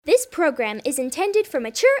program is intended for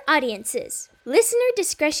mature audiences. Listener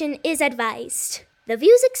discretion is advised. The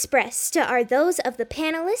views expressed are those of the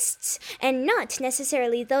panelists and not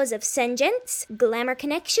necessarily those of Sengents, Glamour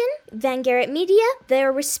Connection, Van Garrett Media,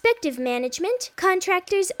 their respective management,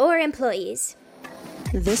 contractors, or employees.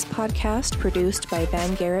 This podcast produced by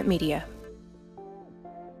Van Garrett Media.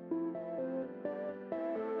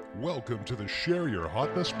 Welcome to the Share Your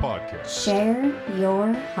Hotness podcast. Share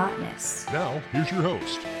your hotness. Now, here's your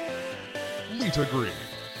host, Lita Green.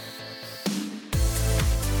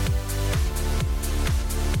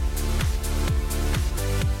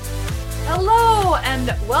 Hello,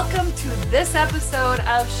 and welcome to this episode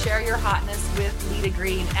of Share Your Hotness with Lita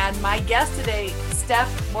Green. And my guest today, Steph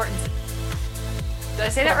Mouritsen. Did I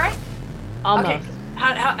say that right? Almost.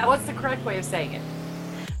 Okay. What's the correct way of saying it?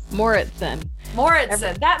 Mouritsen.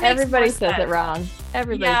 Mouritsen. That makes Everybody more says sense. it wrong.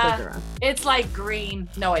 Everybody says it wrong. It's like green.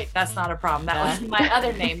 No, wait, that's not a problem. That was my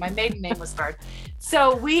other name. My maiden name was hard.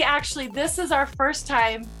 So this is our first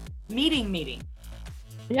time meeting.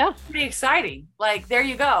 Yeah. Pretty exciting. Like, there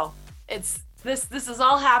you go. This is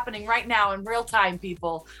all happening right now in real time,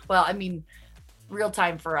 people. Well, I mean, real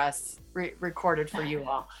time for us, recorded for you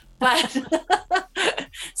all. But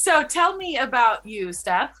so tell me about you,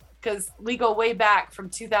 Steph, because we go way back from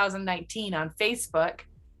 2019 on Facebook.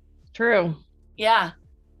 True. Yeah.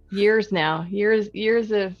 Years now. Years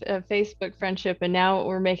of Facebook friendship, and now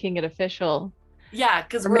we're making it official. Yeah,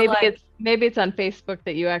 because maybe it's on Facebook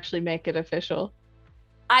that you actually make it official.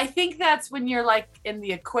 I think that's when you're like in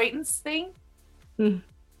the acquaintance thing.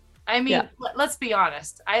 I mean, let's be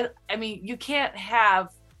honest. I mean, you can't have,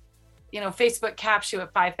 Facebook caps you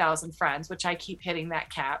at 5,000 friends, which I keep hitting that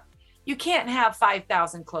cap. You can't have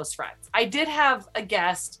 5,000 close friends. I did have a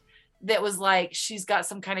guest that was like, she's got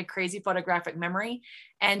some kind of crazy photographic memory,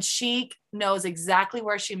 and she knows exactly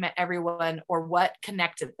where she met everyone or what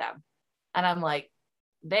connected them. And I'm like,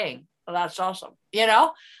 dang, well, that's awesome. Yeah.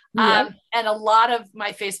 And a lot of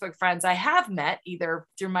my Facebook friends I have met either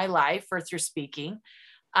through my life or through speaking.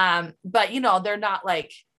 But they're not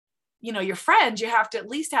like, your friends. You have to at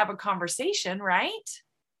least have a conversation, right?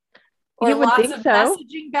 Or you would lots think of so.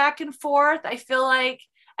 messaging back and forth, I feel like.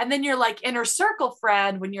 And then you're like inner circle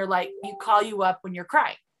friend when you're like, you call you up when you're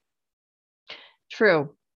crying.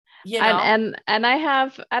 True. And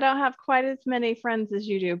I don't have quite as many friends as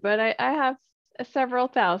you do, but I have several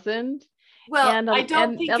thousand. Well, and I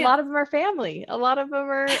don't think a lot of them are family. A lot of them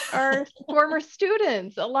are former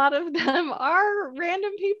students. A lot of them are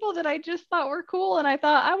random people that I just thought were cool, and I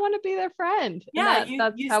thought I want to be their friend. Yeah,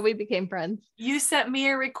 that's how we became friends. You sent me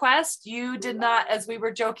a request. You did not, as we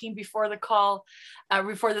were joking before the call,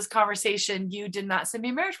 before this conversation, you did not send me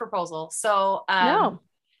a marriage proposal. So no,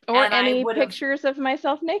 or any pictures of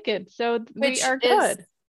myself naked. So we are good.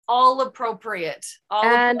 All appropriate.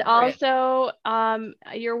 Also,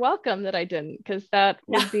 you're welcome that I didn't, because that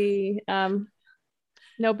would be,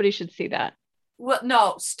 nobody should see that. Well,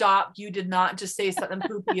 no, stop. You did not just say something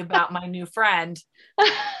poopy about my new friend.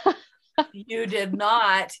 You did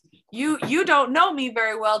not. You don't know me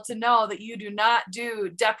very well to know that you do not do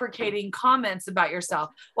deprecating comments about yourself.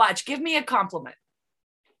 Watch, give me a compliment.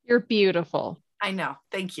 You're beautiful. I know.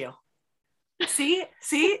 Thank you. See,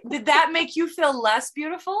 did that make you feel less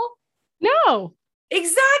beautiful? No.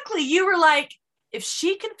 Exactly. You were like, if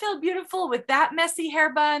she can feel beautiful with that messy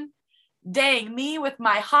hair bun, dang, me with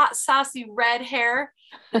my hot, saucy red hair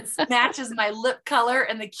that matches my lip color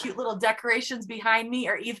and the cute little decorations behind me,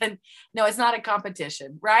 or even, no, it's not a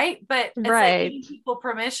competition, right? But it's like giving people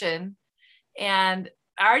permission. And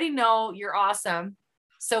I already know you're awesome.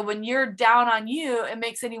 So when you're down on you, it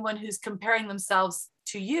makes anyone who's comparing themselves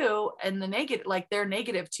to you and the negative, like they're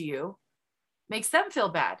negative to you, makes them feel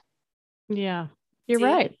bad. Yeah, you're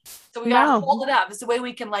right. So we gotta hold it up. It's the way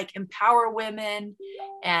we can like empower women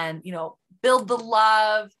and, build the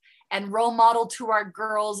love and role model to our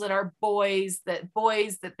girls and our boys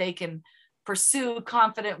that they can pursue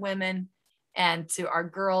confident women, and to our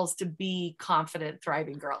girls to be confident,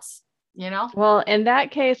 thriving girls, Well, in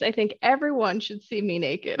that case, I think everyone should see me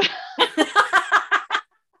naked.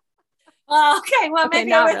 Okay, well, maybe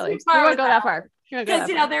not really. You won't go that far. Because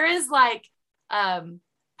there is like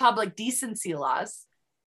public decency laws.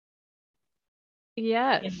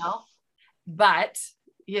 Yes. But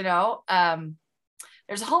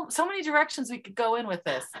there's so many directions we could go in with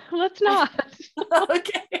this. Let's not.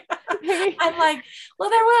 Okay. I'm like, well,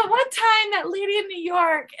 there was one time that lady in New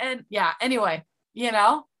York, and anyway,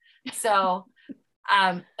 so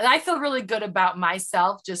and I feel really good about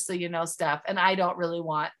myself, just so you know, Steph, and I don't really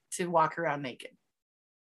want to walk around naked.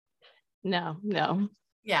 No.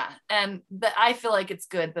 Yeah. And I feel like it's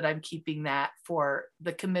good that I'm keeping that for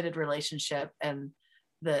the committed relationship and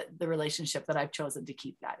the relationship that I've chosen to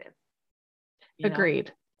keep that in. You know?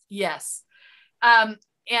 Agreed. Yes.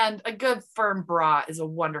 And a good firm bra is a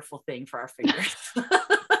wonderful thing for our fingers.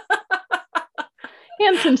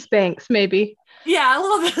 And some Spanx, maybe. Yeah, a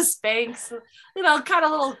little bit of Spanx, kind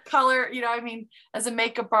of little color. I mean, as a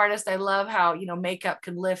makeup artist, I love how, makeup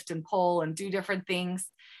can lift and pull and do different things.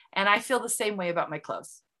 And I feel the same way about my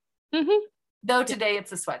clothes. Mm-hmm. Though today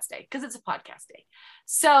it's a sweats day because it's a podcast day.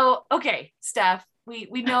 So, okay, Steph, we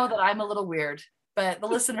know that I'm a little weird, but the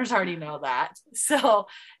listeners already know that. So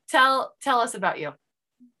tell us about you.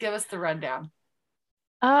 Give us the rundown.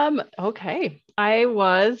 Okay. I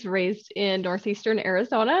was raised in northeastern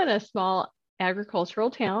Arizona in a small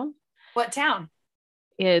agricultural town. What town?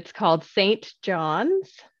 It's called St.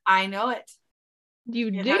 John's. I know it. You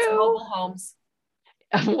It do? has mobile homes.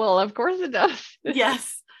 Well, of course it does.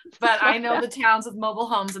 Yes, but I know the towns with mobile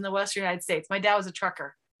homes in the Western United States. My dad was a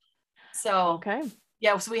trucker. So, okay.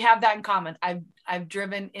 Yeah, so we have that in common. I've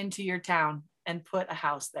driven into your town and put a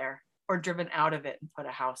house there, or driven out of it and put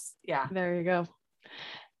a house. Yeah. There you go.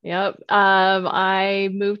 Yep. I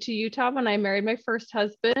moved to Utah when I married my first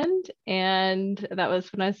husband, and that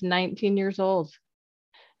was when I was 19 years old.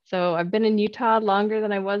 So I've been in Utah longer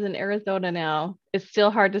than I was in Arizona now. It's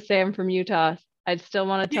still hard to say I'm from Utah. I'd still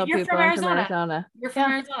want to tell You're people I'm from Arizona. You're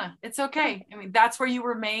from Arizona. It's okay. I mean, that's where you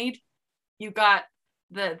were made. You got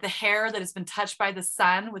the hair that has been touched by the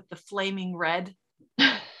sun with the flaming red.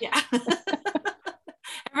 Yeah.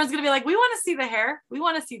 Everyone's gonna be like, we want to see the hair. We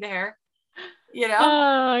want to see the hair.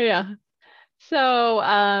 Oh, yeah. So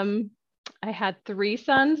I had 3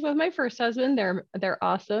 sons with my first husband. They're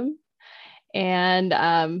awesome. And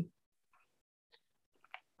I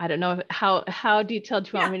don't know how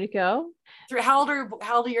detailed you want me to go. How old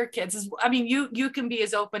are your kids? I mean, you can be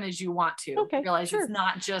as open as you want to. Okay, realize sure. It's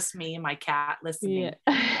not just me and my cat listening.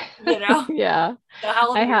 Yeah. Yeah. So how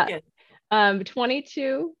old are your kids?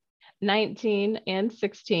 22, 19, and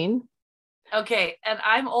 16. Okay, and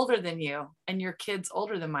I'm older than you, and your kid's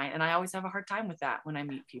older than mine, and I always have a hard time with that when I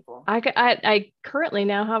meet people. I currently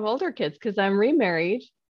now have older kids because I'm remarried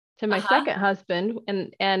to my second husband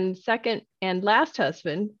and second and last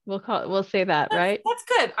husband. We'll say that, right? That's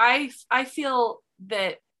good. I feel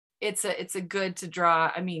that it's a good to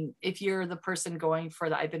draw. I mean, if you're the person going for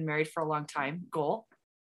the I've been married for a long time goal,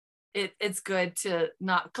 it's good to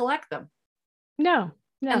not collect them. No.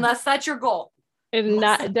 Unless that's your goal. And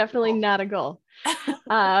definitely not a goal.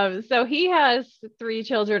 So he has 3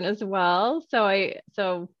 children as well.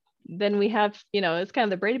 So then we have, it's kind of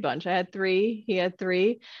the Brady Bunch. I had 3, he had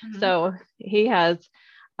 3. Mm-hmm. So he has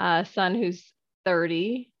a son who's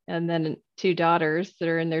 30 and then 2 daughters that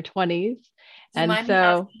are in their 20s. Do you mind me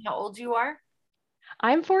asking how old you are?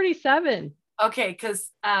 I'm 47. Okay, because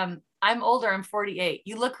I'm older. I'm 48.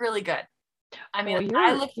 You look really good. I mean,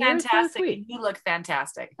 I look fantastic. So and you look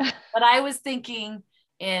fantastic. But I was thinking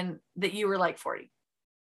that you were like 40.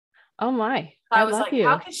 Oh my. So I was like,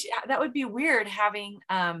 how could that would be weird having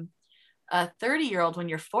a 30-year-old when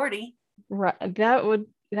you're 40. Right. That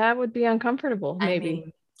would be uncomfortable,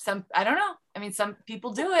 maybe. I don't know. I mean, some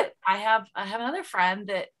people do it. I have another friend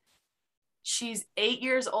that she's 8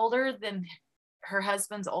 years older than her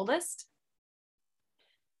husband's oldest.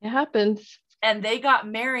 It happens. And they got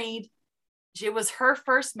married. It was her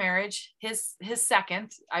first marriage, his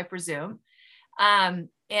second, I presume.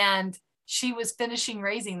 And she was finishing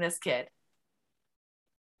raising this kid.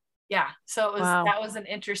 Yeah. So that was an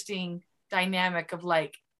interesting dynamic of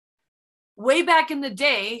like way back in the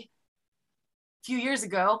day, a few years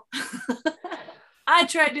ago, I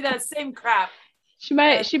tried to do that same crap. She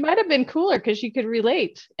might have been cooler because she could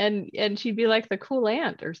relate and she'd be like the cool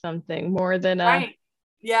aunt or something more than than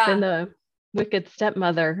the wicked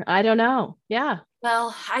stepmother. I don't know. Yeah.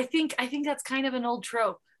 Well, I think that's kind of an old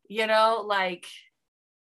trope, like,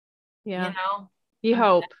 yeah, you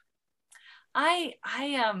hope. I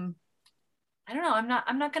don't know.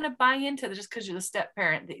 I'm not going to buy into it just because you're the step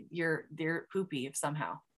parent that you're poopy if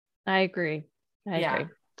somehow. I agree. I agree.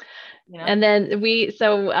 And then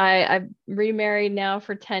I've remarried now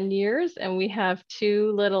for 10 years and we have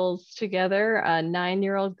 2 littles together, a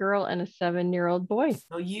 9-year-old girl and a 7-year-old boy.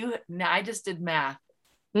 So I just did math.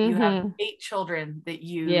 Mm-hmm. You have 8 children that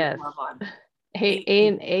you love on.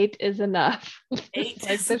 8 is enough. 8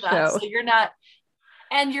 is enough. So you're not,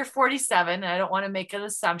 and you're 47, and I don't want to make an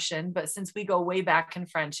assumption, but since we go way back in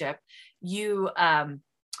friendship, you are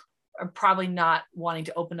probably not wanting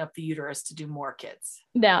to open up the uterus to do more kids.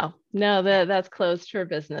 No, that's closed for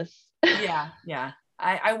business. Yeah.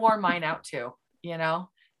 I wore mine out too,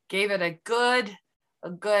 gave it a good a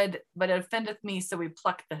good, but it offendeth me, so we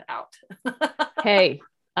plucked it out. Hey,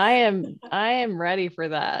 I am ready for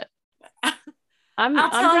that.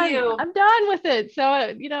 I'll tell done. you. I'm done with it.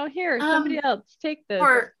 So, here, somebody else take this.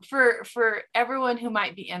 For everyone who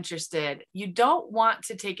might be interested, you don't want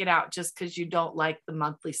to take it out just because you don't like the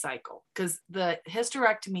monthly cycle, because the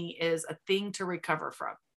hysterectomy is a thing to recover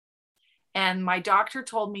from. And my doctor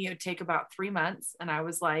told me it would take about 3 months. And I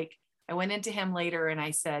was like, I went into him later and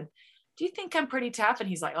I said, do you think I'm pretty tough? And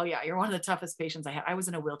he's like, oh yeah, you're one of the toughest patients I had. I was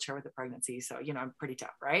in a wheelchair with a pregnancy. So, I'm pretty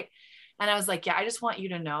tough. Right. And I was like, yeah, I just want you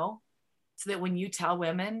to know, so that when you tell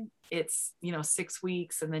women it's, 6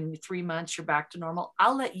 weeks and then 3 months, you're back to normal,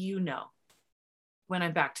 I'll let you know when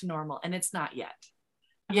I'm back to normal. And it's not yet,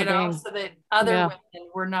 Dang. so that other women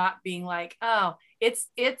were not being like, oh, it's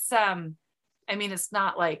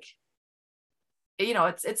not like,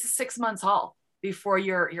 it's a 6 months haul before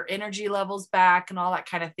your energy levels back and all that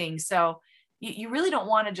kind of thing. So you really don't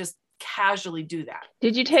want to just casually do that.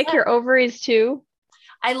 Did you take your ovaries too?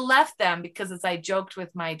 I left them because, as I joked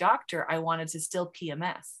with my doctor, I wanted to still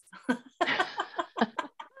PMS,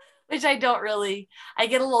 which I don't really. I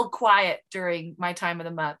get a little quiet during my time of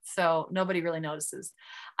the month, so nobody really notices.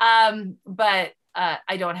 But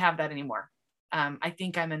I don't have that anymore. I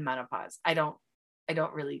think I'm in menopause. I don't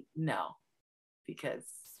really know, because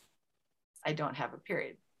I don't have a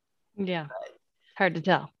period. Yeah, but hard to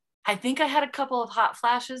tell. I think I had a couple of hot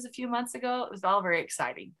flashes a few months ago. It was all very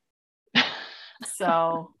exciting.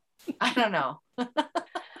 So I don't know.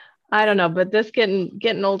 I don't know, but this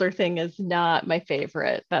getting older thing is not my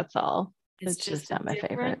favorite. That's all. It's just not my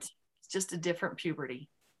favorite. It's just a different puberty.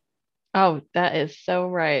 Oh, that is so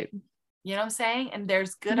right. You know what I'm saying? And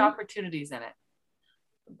there's good opportunities in it,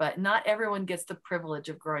 but not everyone gets the privilege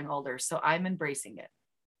of growing older. So I'm embracing it.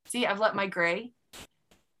 See, I've let my gray.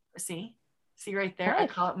 See right there. Nice. I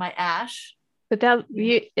call it my ash. But that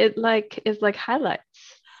is like highlights.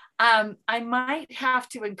 I might have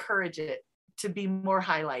to encourage it to be more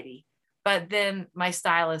highlighty, but then my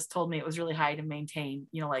stylist told me it was really high to maintain,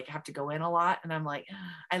 like have to go in a lot. And I'm like,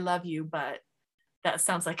 I love you, but that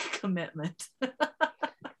sounds like a commitment.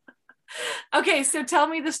 Okay. So tell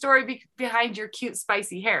me the story behind your cute,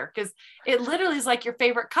 spicy hair. Cause it literally is like your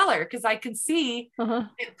favorite color. Cause I can see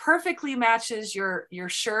it perfectly matches your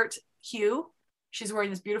shirt hue. She's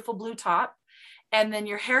wearing this beautiful blue top. And then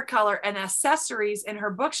your hair color and accessories in her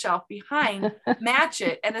bookshelf behind match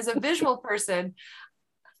it. And as a visual person,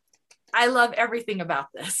 I love everything about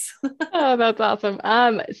this. Oh, that's awesome.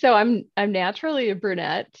 So I'm naturally a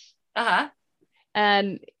brunette.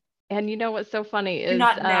 And you know what's so funny is you're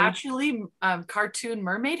not naturally cartoon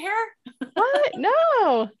mermaid hair. What?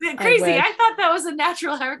 No. Crazy. I thought that was a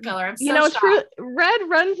natural hair color. I'm so shocked. Red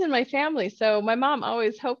runs in my family. So my mom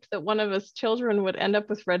always hoped that one of us children would end up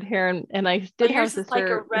with red hair. And I did have this like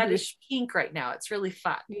a reddish pink right now. It's really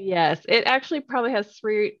fun. Yes. It actually probably has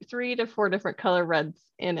three to four different color reds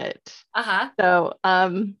in it. So,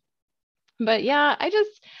 but yeah, I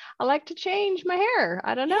like to change my hair.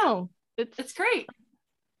 I don't know. It's great.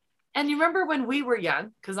 And you remember when we were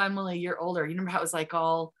young, because I'm only a year older, you remember how it was like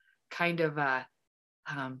all kind of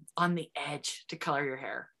on the edge to color your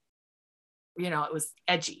hair? It was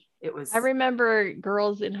edgy. I remember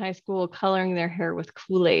girls in high school coloring their hair with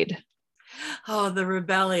Kool-Aid. Oh, the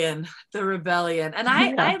rebellion. And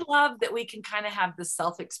I love that we can kind of have this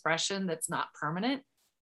self-expression that's not permanent,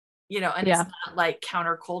 and it's not like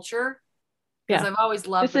counterculture. Because I've always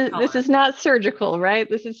loved this is not surgical, right?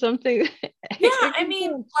 This is something. Yeah, I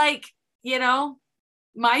mean, like,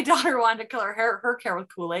 my daughter wanted to color her hair with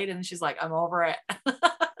Kool-Aid, and she's like, I'm over it.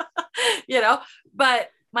 But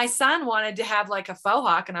my son wanted to have like a faux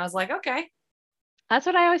hawk, and I was like, okay. That's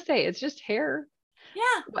what I always say. It's just hair.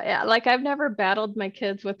 Yeah. But like I've never battled my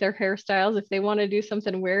kids with their hairstyles. If they want to do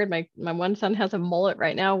something weird, my one son has a mullet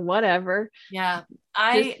right now, whatever. Yeah.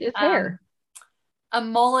 It's hair. A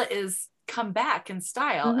mullet is come back in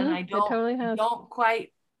style, and I don't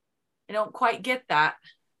quite get that.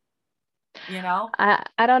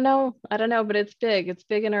 I don't know, but it's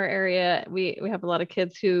big in our area. We have a lot of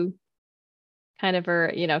kids who kind of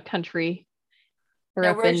are country.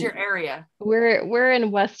 Where's your area? We're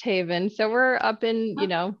in West Haven, so we're up in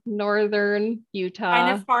northern Utah,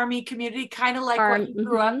 kind of farmy community, kind of like what you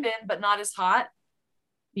grew up in, but not as hot.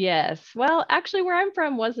 Yes. Well, actually, where I'm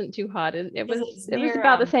from wasn't too hot. It was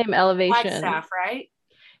about the same elevation. Flagstaff, right?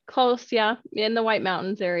 Close, yeah, in the White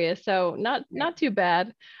Mountains area. So not too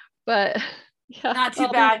bad, but yeah, not too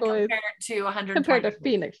bad compared to 100 compared to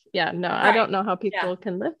Phoenix. Yeah, no, right. I don't know how people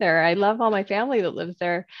can live there. I love all my family that lives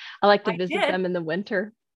there. I like to visit them in the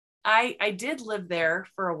winter. I did live there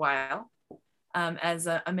for a while. as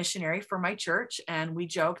a missionary for my church. And we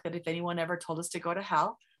joke that if anyone ever told us to go to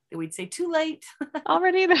hell, that we'd say too late.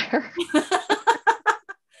 Already there.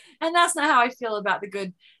 And that's not how I feel about the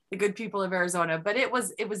good people of Arizona, but it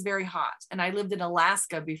was very hot. And I lived in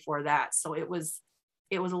Alaska before that. So it was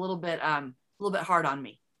a little bit hard on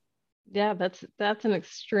me. Yeah, that's an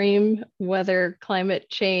extreme weather, climate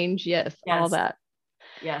change. Yes, all that.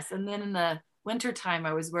 Yes. And then in the wintertime,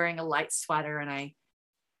 I was wearing a light sweater, and I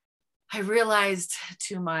realized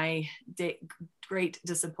to my great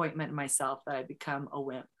disappointment in myself that I'd become a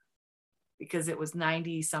wimp, because it was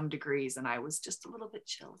 90 some degrees and I was just a little bit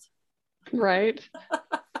chilled. Right.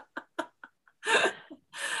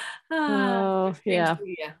 Oh, yeah.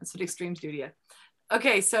 That's what extremes do to you.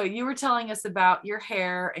 Okay, so you were telling us about your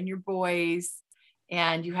hair and your boys,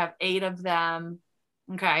 and you have 8 of them.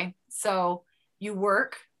 Okay, so you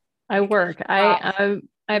work. I work. I've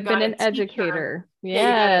been an educator.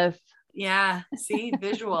 Yes. Yeah. See,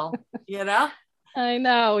 visual. You know. I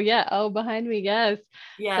know. Yeah. Oh, behind me. Yes.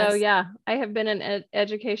 Yes. So yeah, I have been in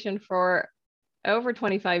education for over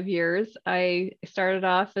 25 years. I started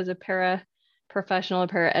off as a paraprofessional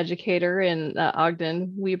paraeducator in the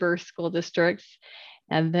Ogden Weber school districts,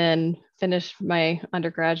 and then finished my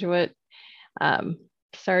undergraduate.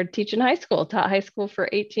 Started teaching high school, taught high school for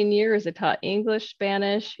 18 years. I taught English,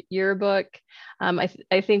 Spanish, yearbook. I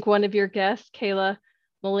think one of your guests, Kayla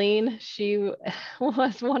Moline, she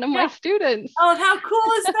was one of my students. Oh, how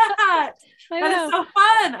cool is that? That is so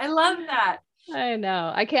fun. I love that. I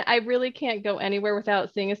know. I really can't go anywhere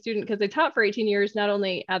without seeing a student, because I taught for 18 years, not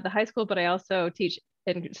only at the high school, but I also teach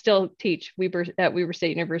and still teach at Weber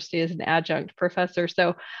State University as an adjunct professor.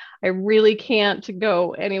 So I really can't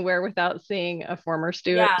go anywhere without seeing a former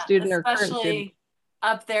student or current student. Especially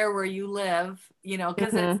up there where you live,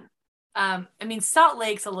 because it's, I mean, Salt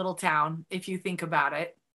Lake's a little town, if you think about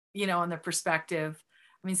it, in the perspective.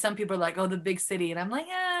 I mean, some people are like, oh, the big city. And I'm like,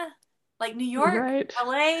 like New York, right.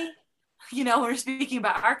 LA, we're speaking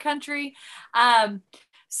about our country.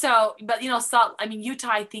 So, but, Utah,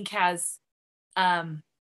 I think, has 5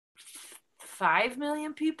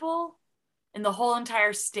 million people in the whole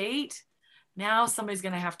entire state. Now somebody's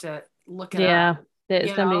going to have to look it up.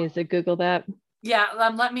 Yeah, somebody needs to Google that. Yeah,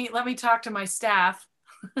 let me talk to my staff.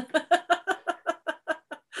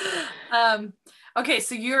 Okay,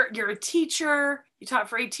 so you're a teacher. You taught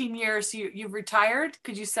for 18 years. So you've retired,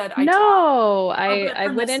 because you said I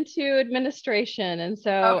went into administration, and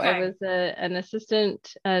so I was an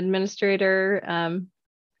assistant administrator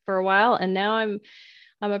for a while, and now I'm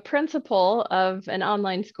a principal of an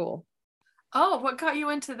online school. Oh, what got you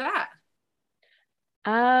into that?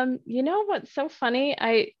 What's so funny?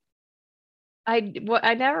 I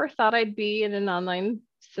never thought I'd be in an online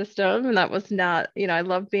system, and that was not, I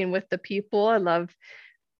love being with the people. I love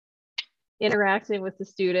interacting with the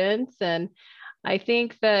students, and I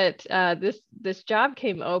think that this job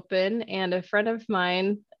came open, and a friend of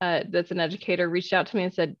mine that's an educator reached out to me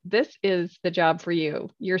and said, "This is the job for you.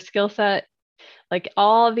 Your skill set, like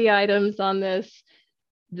all of the items on this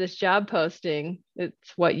job posting,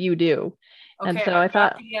 it's what you do." Okay, and so I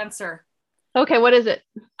thought the answer. Okay, what is it?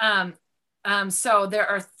 So there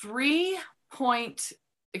are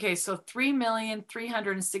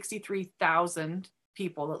 3,363,000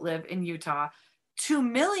 people that live in Utah, 2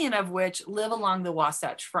 million of which live along the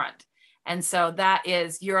Wasatch Front. And so that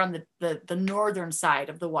is, you're on the northern side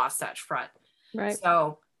of the Wasatch Front. Right.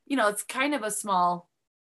 So, it's kind of a small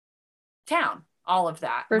town, all of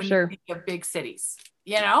that. For sure. You think of big cities,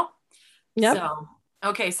 Yep. So,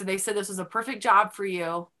 okay. So they said this was a perfect job for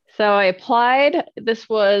you. So I applied. This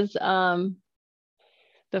was the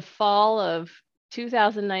fall of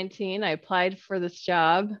 2019. I applied for this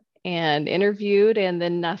job and interviewed, and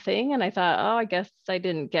then nothing. And I thought, oh, I guess I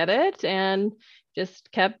didn't get it, and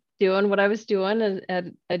just kept doing what I was doing at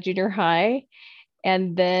a junior high.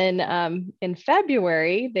 And then in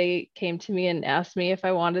February, they came to me and asked me if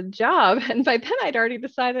I wanted the job. And by then I'd already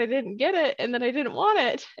decided I didn't get it, and that I didn't want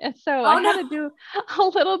it. And so I had to do a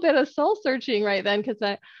little bit of soul searching right then, because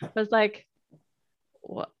I was like,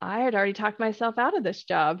 well, I had already talked myself out of this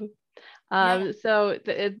job. So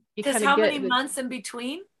because how many months in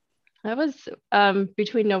between? That was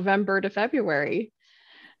between November to February.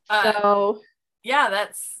 So yeah,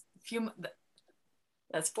 that's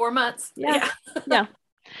 4 months. Yeah.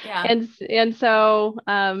 And so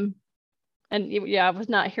I was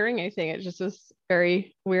not hearing anything. It just was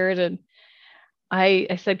very weird. And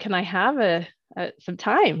I said, can I have some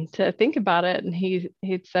time to think about it? And he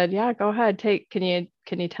said, yeah, go ahead. Can you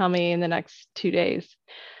tell me in the next 2 days?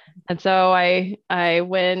 And so I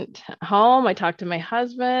went home. I talked to my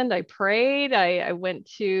husband. I prayed. I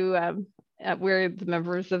went to we're the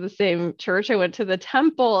members of the same church. I went to the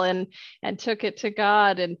temple and took it to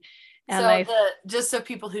God. And so just so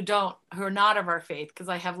people who are not of our faith, because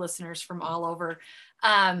I have listeners from all over,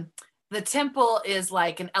 the temple is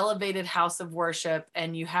like an elevated house of worship,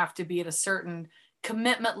 and you have to be at a certain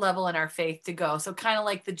commitment level in our faith to go. So kind of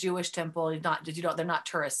like the Jewish temple, they're not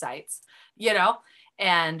tourist sites,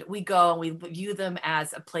 and we go and we view them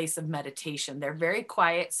as a place of meditation. They're very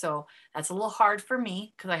quiet. So that's a little hard for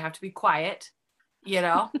me because I have to be quiet,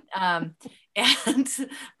 and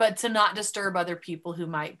but to not disturb other people who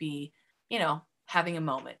might be, having a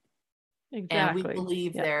moment. Exactly. And we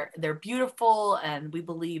believe they're beautiful, and we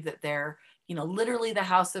believe that they're, literally the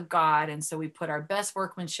house of God. And so we put our best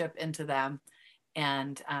workmanship into them.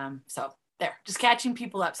 And so there, just catching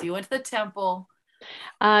people up. So you went to the temple.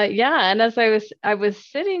 And as I was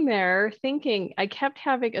sitting there thinking, I kept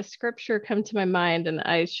having a scripture come to my mind, and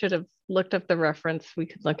I should have looked up the reference. We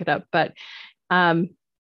could look it up, but that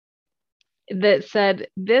said,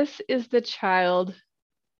 "This is the child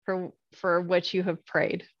for which you have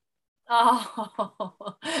prayed."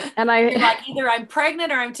 Oh, and you're like, either I'm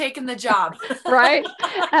pregnant or I'm taking the job. Right.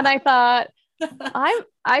 And I thought,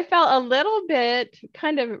 I felt a little bit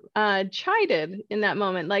kind of chided in that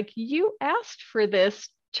moment. Like, you asked for this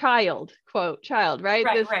child, quote, child, right?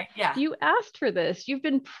 Right. Yeah. You asked for this. You've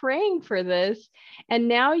been praying for this, and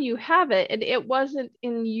now you have it. And it wasn't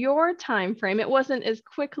in your time frame. It wasn't as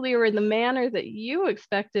quickly or in the manner that you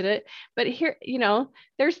expected it. But here,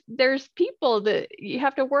 there's people that you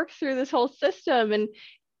have to work through this whole system,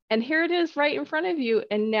 and here it is right in front of you.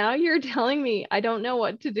 And now you're telling me I don't know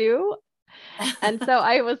what to do. And so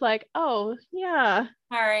I was like, oh yeah,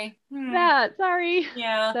 sorry. Sorry.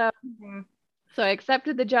 Yeah. So I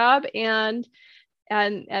accepted the job, and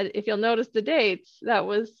if you'll notice the dates, that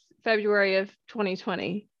was February of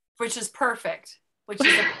 2020, which is perfect. Which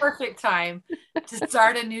is a perfect time to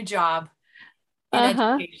start a new job in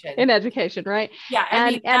education. In education, right? Yeah,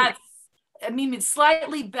 I mean, it's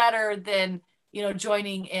slightly better than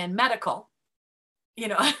joining in medical.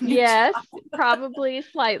 Yes, probably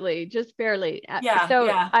slightly, just barely. Yeah. So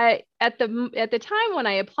yeah. I at the time when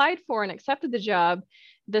I applied for and accepted the job,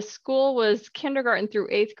 the school was kindergarten through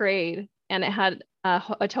 8th grade, and it had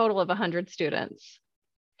a total of 100 students.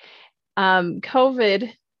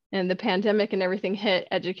 COVID and the pandemic and everything hit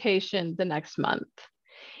education the next month.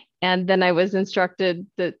 And then I was instructed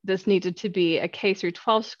that this needed to be a K through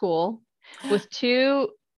 12 school with 2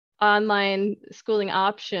 online schooling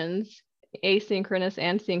options, asynchronous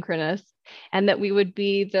and synchronous, and that we would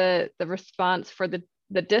be the response for the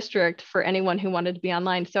district for anyone who wanted to be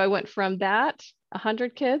online. So I went from that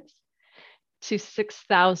 100 kids to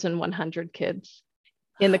 6,100 kids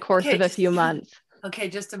in the course of a few months. Okay,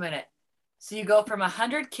 just a minute. So you go from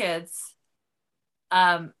 100 kids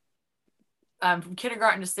from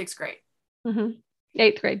kindergarten to 6th grade.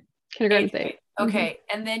 8th grade, kindergarten to 8th. Okay,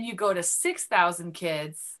 and then you go to 6,000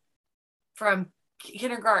 kids from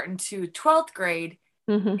kindergarten to 12th grade.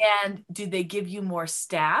 And do they give you more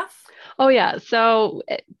staff? Oh yeah. So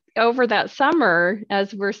over that summer,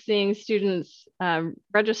 as we're seeing students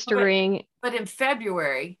registering. Okay. But in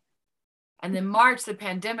February and then March, the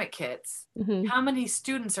pandemic hits. How many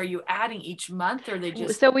students are you adding each month, or they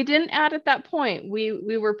just? So we didn't add at that point.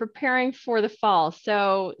 We were preparing for the fall.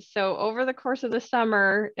 So over the course of the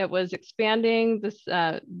summer, it was expanding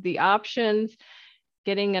the options,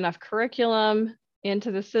 getting enough curriculum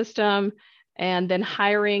into the system, and then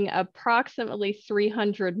hiring approximately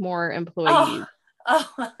 300 more employees.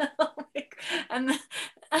 And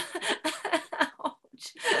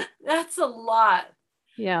that's a lot.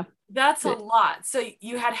 Yeah, that's a lot. So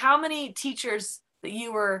you had how many teachers that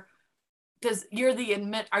you were? Because you're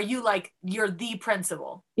you're the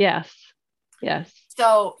principal? Yes.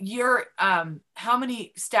 So you're how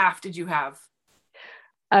many staff did you have?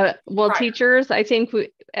 Teachers, I think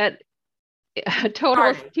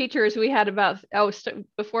total teachers, we had about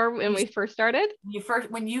before when we first started.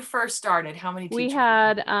 When you first started, how many teachers? We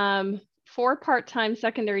had 4 part-time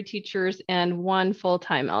secondary teachers and 1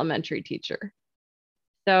 full-time elementary teacher.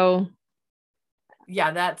 So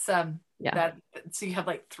yeah, that's so you have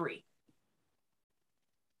like 3.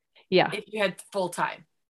 Yeah. If you had full-time.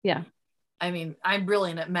 Yeah. I mean, I'm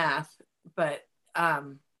brilliant at math, but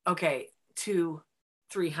okay,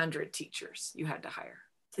 300 teachers you had to hire.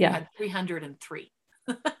 So you had 303.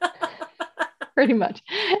 Pretty much.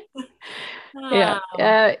 Yeah.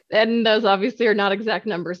 And those obviously are not exact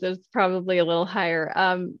numbers. There's probably a little higher.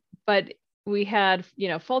 But we had,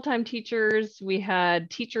 full-time teachers. We had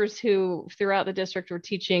teachers who throughout the district were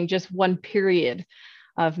teaching just one period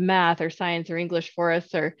of math or science or English for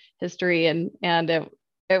us or history. And it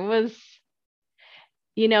was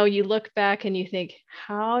you look back and you think,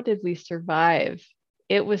 how did we survive?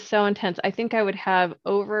 It was so intense. I think I would have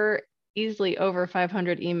easily over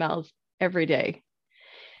 500 emails every day.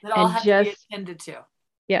 That all And had to be just, attended to.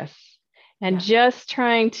 yes. And Yeah. just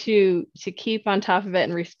trying to keep on top of it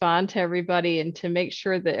and respond to everybody and to make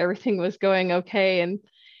sure that everything was going okay. And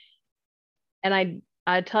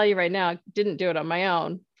I tell you right now, I didn't do it on my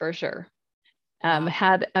own for sure. Wow.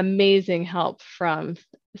 Had amazing help from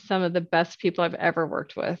some of the best people I've ever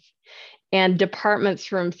worked with, and departments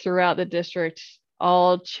from throughout the district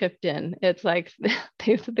all chipped in. It's like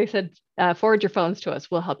they said, forward your phones to us.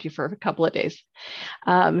 We'll help you for a couple of days.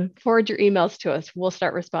 Forward your emails to us. We'll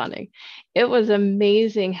start responding. It was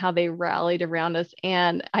amazing how they rallied around us.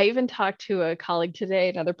 And I even talked to a colleague today,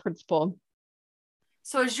 another principal.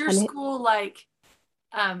 So is your school like,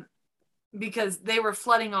 because they were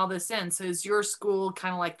flooding all this in, so is your school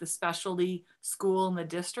kind of like the specialty school in the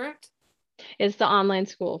district? It's the online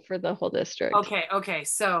school for the whole district. Okay.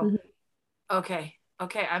 So, okay.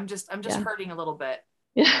 I'm just Yeah. hurting a little bit.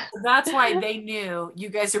 Yeah. That's why they knew you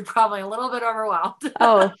guys are probably a little bit overwhelmed.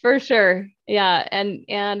 Oh, for sure. Yeah.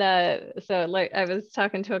 And so like I was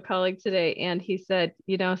talking to a colleague today and he said,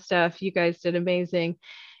 Steph, you guys did amazing.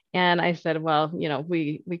 And I said, well,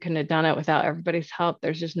 we couldn't have done it without everybody's help.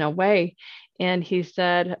 There's just no way. And he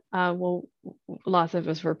said, well, lots of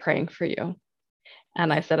us were praying for you.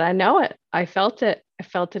 And I said, I know it. I felt it. I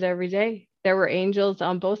felt it every day. There were angels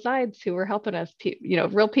on both sides who were helping us,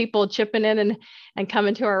 real people chipping in and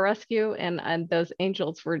coming to our rescue. And those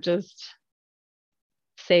angels were just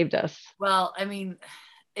saved us. Well, I mean,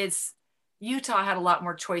 Utah had a lot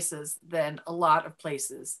more choices than a lot of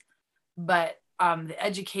places, but the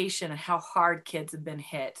education and how hard kids have been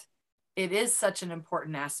hit, it is such an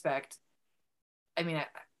important aspect. I mean,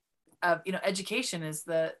 education is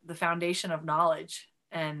the foundation of knowledge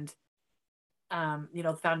and,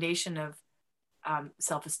 the foundation of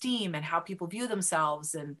self-esteem and how people view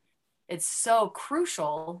themselves. And it's so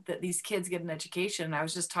crucial that these kids get an education. I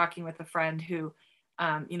was just talking with a friend who,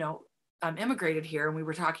 immigrated here, and we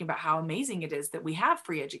were talking about how amazing it is that we have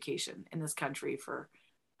free education in this country for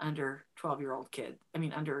under 12-year-old kid. I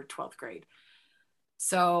mean, under 12th grade.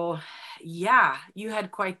 So yeah, you had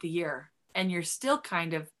quite the year, and you're still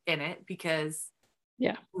kind of in it because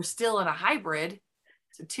we're still in a hybrid.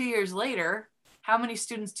 So 2 years later, how many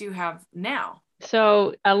students do you have now?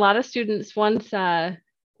 So a lot of students, once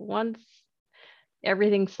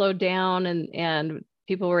everything slowed down and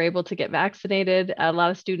people were able to get vaccinated, a lot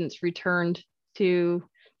of students returned to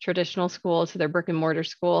traditional school, to their brick and mortar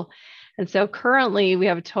school. And so currently we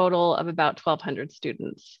have a total of about 1,200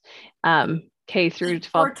 students, K through 12.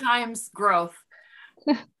 4 times growth.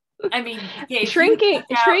 I mean, shrinking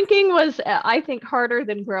was, I think, harder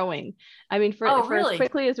than growing. I mean, for really? As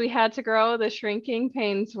quickly as we had to grow, the shrinking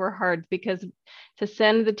pains were hard, because to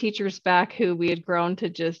send the teachers back who we had grown to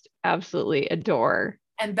just absolutely adore.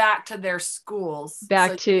 And back to their schools.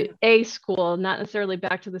 Back to a school, not necessarily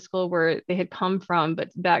back to the school where they had come from,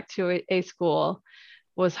 but back to a school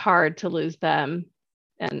was hard to lose them.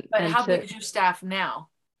 But how big is your staff now?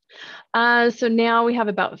 So now we have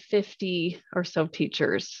about 50 or so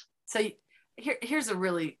teachers. So here's a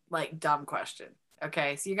really dumb question.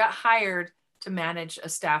 Okay. So you got hired to manage a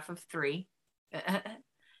staff of 3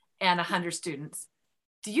 and 100 students.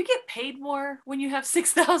 Do you get paid more when you have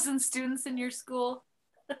 6,000 students in your school?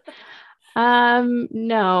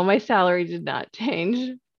 No, my salary did not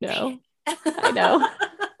change. No, I know.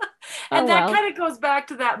 And that kind of goes back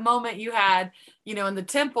to that moment you had, in the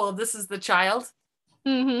temple, this is the child.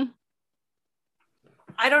 Mm-hmm.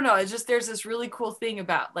 I don't know. It's just, there's this really cool thing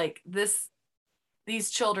about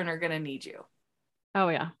these children are going to need you. Oh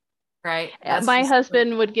yeah. Right. My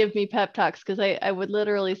husband would give me pep talks, because I would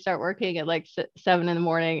literally start working at 7 in the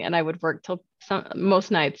morning, and I would work till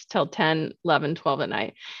most nights till 10, 11, 12 at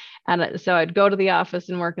night. And so I'd go to the office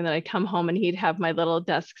and work, and then I'd come home and he'd have my little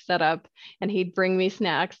desk set up, and he'd bring me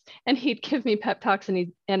snacks, and he'd give me pep talks.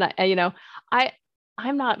 I'm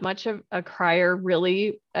not much of a crier,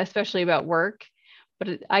 really, especially about work,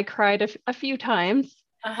 but I cried a few times.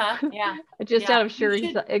 Yeah. Just out of sheer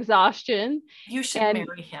exhaustion. You should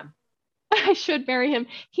marry him. I should marry him.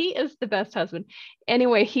 He is the best husband.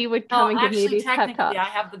 Anyway, he would come and give me these pep talks. I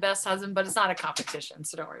have the best husband, but it's not a competition,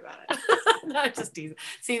 so don't worry about it. No, just teasing.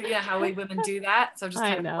 See, how we women do that. So just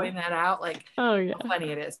kind of pointing that out, how funny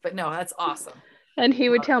it is. But no, that's awesome. And he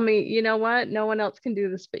would tell me, you know what? No one else can do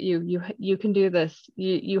this but you. You can do this.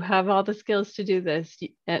 You have all the skills to do this.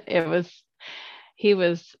 And he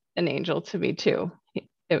was an angel to me too.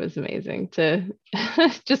 It was amazing to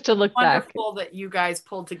just to look back. Wonderful that you guys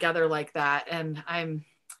pulled together like that. And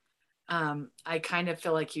I kind of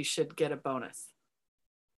feel like you should get a bonus.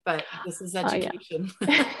 But this is Yeah. education.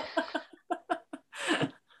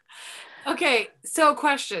 Okay, so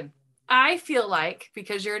question. I feel like,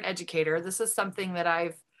 because you're an educator, this is something that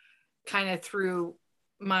I've kind of through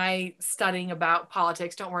my studying about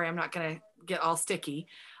politics. Don't worry, I'm not going to get all sticky.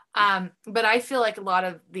 But I feel like a lot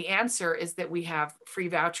of the answer is that we have free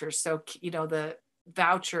vouchers. So, the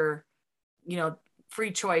voucher,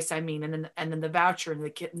 free choice, I mean, and then the voucher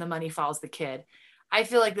and the money follows the kid. I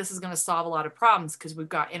feel like this is going to solve a lot of problems because we've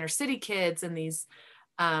got inner city kids and these,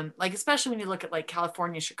 like, especially when you look at like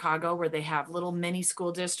California, Chicago, where they have little mini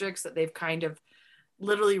school districts that they've kind of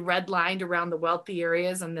literally redlined around the wealthy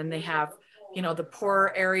areas. And then they have, the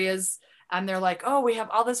poorer areas. And they're like, oh, we have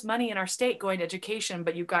all this money in our state going to education,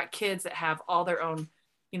 but you've got kids that have all their own,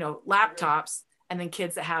 laptops, and then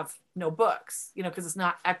kids that have no books, because it's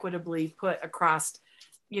not equitably put across,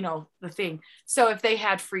 the thing. So if they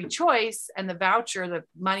had free choice and the voucher, the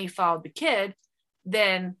money followed the kid,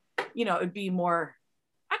 then, it'd be more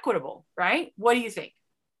equitable, right? What do you think?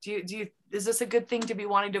 Is this a good thing to be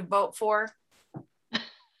wanting to vote for?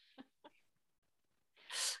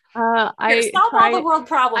 Solve all the world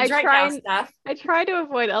problems now, Steph. I try to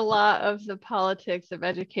avoid a lot of the politics of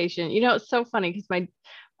education. It's so funny because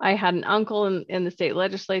I had an uncle in the state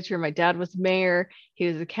legislature. My dad was mayor. He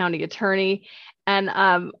was a county attorney. And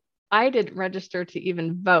I didn't register to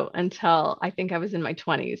even vote until I think I was in my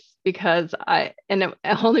 20s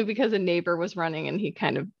only because a neighbor was running and he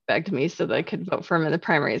kind of begged me so that I could vote for him in the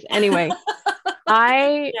primaries. Anyway,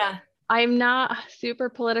 I'm not super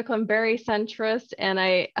political. I'm very centrist, and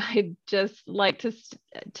I just like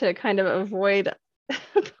to kind of avoid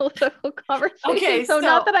political conversation. Okay, so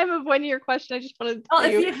not that I'm avoiding your question. I just wanted to tell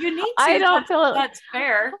you, if you need to, that's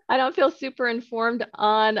fair. I don't feel super informed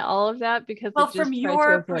on all of that because from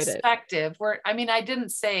your perspective, I didn't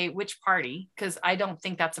say which party because I don't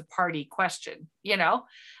think that's a party question, but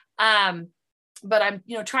I'm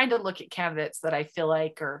trying to look at candidates that I feel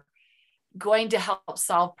like are going to help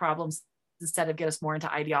solve problems instead of get us more into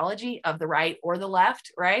ideology of the right or the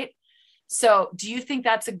left, right? So do you think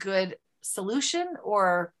that's a good solution,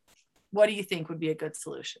 or what do you think would be a good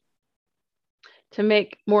solution? To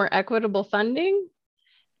make more equitable funding?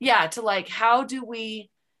 Yeah, to like, how do we,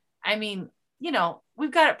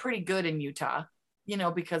 we've got it pretty good in Utah,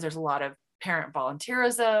 because there's a lot of parent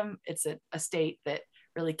volunteerism. It's a state that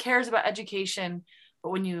really cares about education.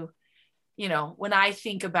 But when when I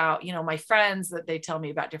think about, my friends that they tell me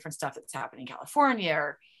about different stuff that's happening in California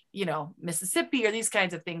or, Mississippi or these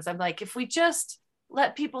kinds of things, I'm like, if we just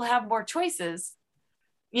let people have more choices,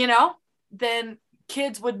 then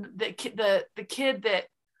kids would, the kid that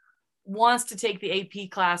wants to take the AP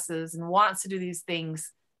classes and wants to do these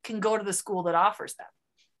things can go to the school that offers them.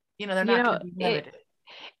 They're not going to be limited.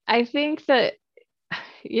 I think that,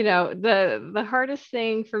 the hardest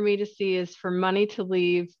thing for me to see is for money to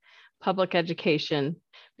leave public education,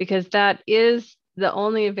 because that is the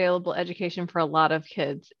only available education for a lot of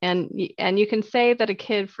kids. And you can say that a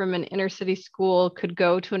kid from an inner city school could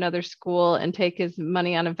go to another school and take his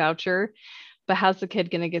money on a voucher, but how's the kid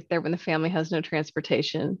going to get there when the family has no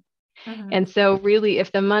transportation? Mm-hmm. And so really,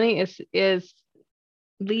 if the money is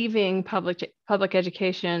leaving public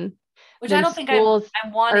education, which I don't think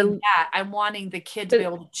I'm wanting that. I'm wanting the kid to be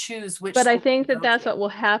able to choose which. But I think that's what will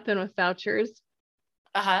happen with vouchers.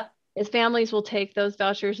 Is families will take those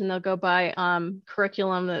vouchers and they'll go buy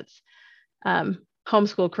curriculum that's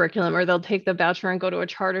homeschool curriculum, or they'll take the voucher and go to a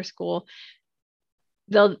charter school.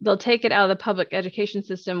 They'll take it out of the public education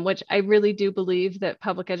system, which I really do believe that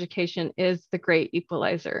public education is the great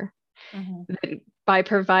equalizer. Mm-hmm. By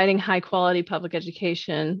providing high quality public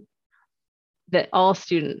education, that all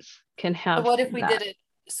students can have. But what if we did it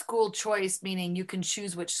school choice, meaning you can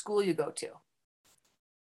choose which school you go to?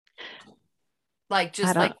 Like,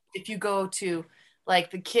 just like if you go to,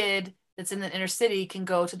 like, the kid that's in the inner city can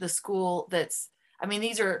go to the school that's,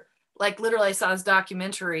 these are like, literally I saw this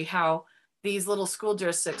documentary how these little school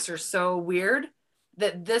districts are so weird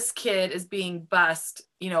that this kid is being bused,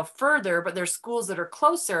 further, but there's schools that are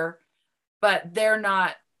closer, but they're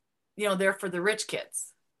not, they're for the rich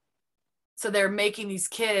kids. So they're making these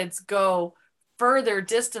kids go further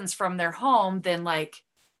distance from their home than like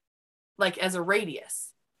as a radius.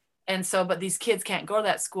 And so, but these kids can't go to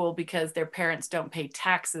that school because their parents don't pay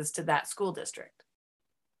taxes to that school district.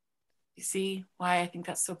 You see why I think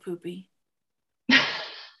that's so poopy?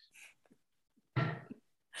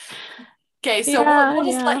 Okay, so we'll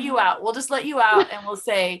just let you out. We'll just let you out and we'll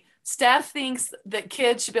say, Steph thinks that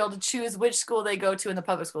kids should be able to choose which school they go to in the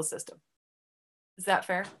public school system. Is that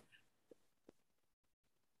fair?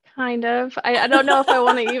 Kind of. I don't know if I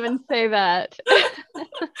want to even say that.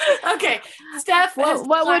 Okay, Steph.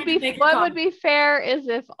 What would be fair is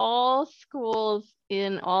if all schools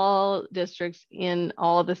in all districts in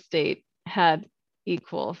all the state had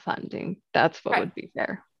equal funding. That's what would be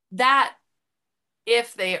fair. That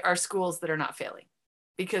if they are schools that are not failing,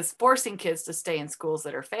 because forcing kids to stay in schools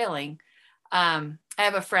that are failing. I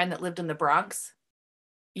have a friend that lived in the Bronx,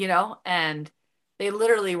 and they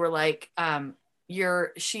literally were like,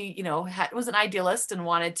 she was an idealist and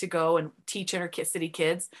wanted to go and teach inner city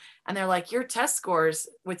kids. And they're like, your test scores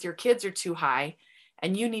with your kids are too high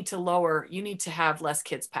and you need to have less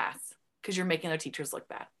kids pass because you're making their teachers look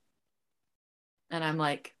bad. And I'm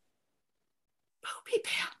like, poopy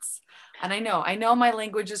pants. And I know my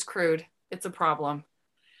language is crude. It's a problem.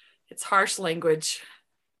 It's harsh language,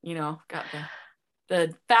 got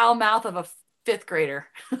the foul mouth of a fifth grader.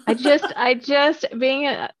 I just being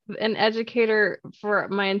an educator for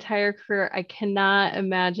my entire career, I cannot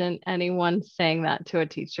imagine anyone saying that to a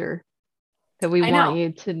teacher, that we want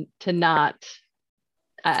you to not.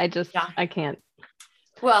 I can't.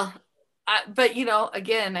 Well, but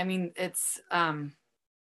again, I mean, it's I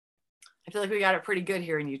feel like we got it pretty good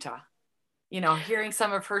here in Utah. Hearing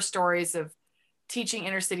some of her stories of teaching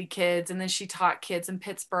inner city kids, and then she taught kids in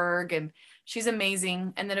Pittsburgh, and she's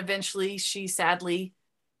amazing. And then eventually she sadly,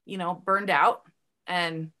 burned out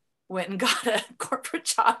and went and got a corporate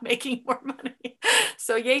job making more money.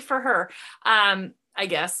 So yay for her. I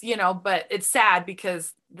guess, but it's sad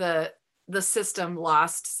because the system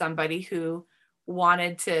lost somebody who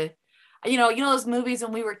wanted to, those movies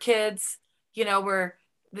when we were kids, where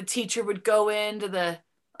the teacher would go into the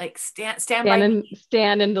stand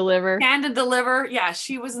and deliver. Yeah,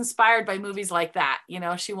 she was inspired by movies like that.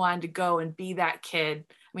 She wanted to go and be that kid.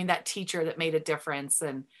 I mean, that teacher that made a difference.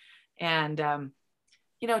 And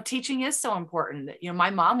teaching is so important. My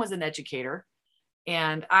mom was an educator,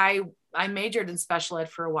 and I majored in special ed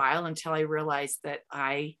for a while until I realized that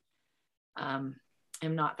I am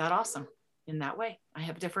not that awesome in that way. I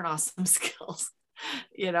have different awesome skills,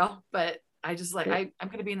 but I just I'm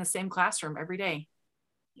going to be in the same classroom every day.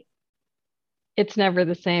 It's never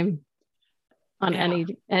the same on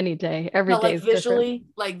any day. Every day is visually,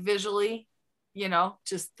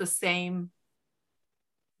 just the same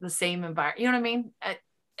environment. You know what I mean?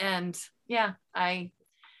 And yeah, I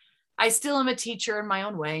still am a teacher in my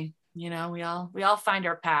own way. We all find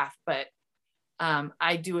our path, but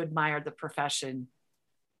I do admire the profession.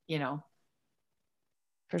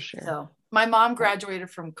 For sure. So my mom graduated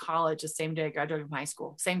from college the same day I graduated from high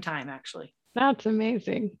school, same time actually. That's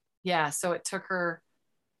amazing. Yeah, so it took her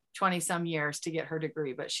 20 some years to get her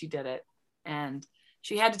degree, but she did it. And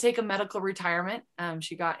she had to take a medical retirement.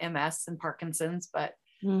 She got MS and Parkinson's, but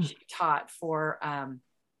she taught for, I'm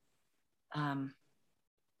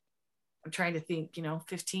trying to think,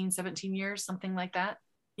 15, 17 years, something like that,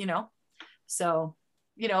 So,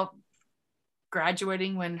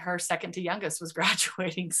 graduating when her second to youngest was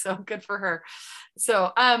graduating. So good for her.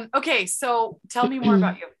 So, okay. So tell me more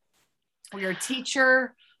about you. You're a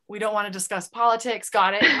teacher. We don't want to discuss politics.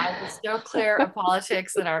 Got it. I was so clear of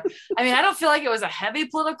politics I don't feel like it was a heavy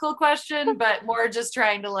political question, but more just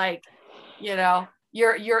trying to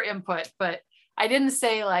your input. But I didn't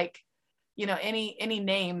say any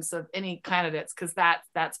names of any candidates, because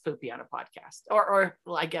that's poopy on a podcast, or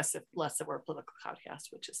well, I guess unless it were a political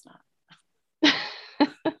podcast, which is not.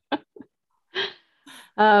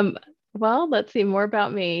 Well, let's see more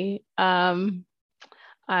about me.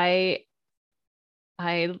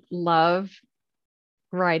 I love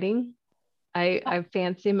writing. I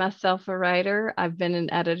fancy myself a writer. I've been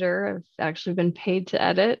an editor. I've actually been paid to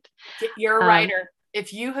edit. You're a writer.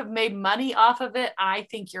 If you have made money off of it, I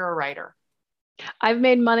think you're a writer. I've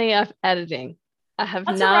made money off editing. I have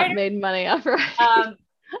not made money off writing.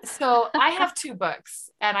 So I have 2 books,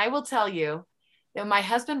 and I will tell you that my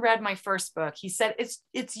husband read my first book. He said,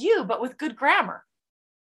 it's you, but with good grammar.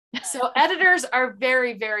 So editors are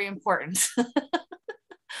very, very important.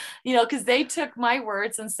 Because they took my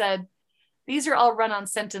words and said, these are all run-on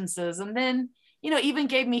sentences. And then, even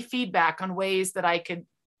gave me feedback on ways that I could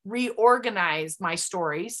reorganize my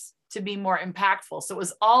stories to be more impactful. So it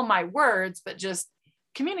was all my words, but just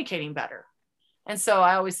communicating better. And so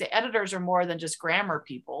I always say editors are more than just grammar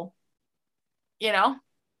people, Yeah.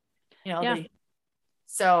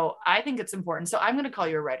 So I think it's important. So I'm going to call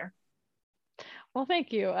you a writer. Well,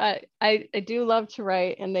 thank you. I do love to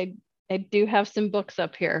write, and I do have some books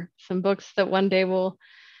up here, some books that one day will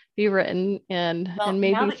be written, and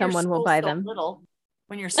maybe someone will buy them.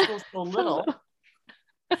 When your school's so little.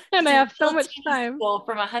 And I have so much time.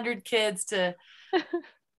 From 100 kids to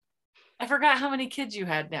I forgot how many kids you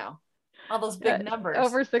had now. All those big numbers.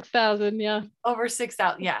 Over 6,000. Yeah. Over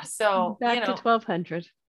 6,000. Yeah. So, Back to 1,200.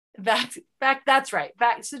 Back. That's right.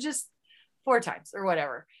 Back. So just 4 times or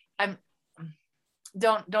whatever.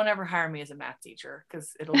 Don't ever hire me as a math teacher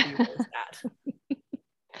because it'll be really sad.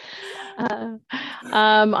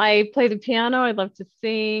 I play the piano. I love to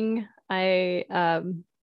sing. I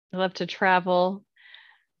love to travel.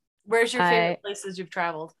 Where's your favorite places you've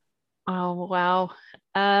traveled? Oh, wow.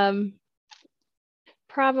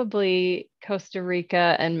 Probably Costa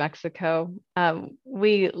Rica and Mexico.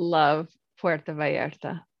 We love Puerto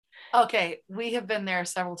Vallarta. Okay, we have been there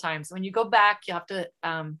several times. When you go back, you have to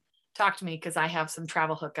talk to me because I have some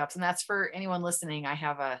travel hookups, and that's for anyone listening. I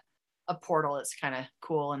have a portal that's kind of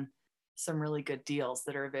cool and some really good deals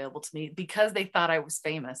that are available to me because they thought I was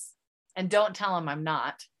famous. And don't tell them I'm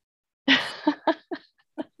not.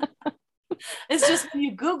 It's just when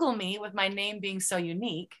you Google me with my name being so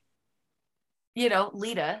unique,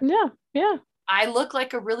 Lita. Yeah. I look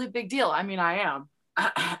like a really big deal. I mean, I am.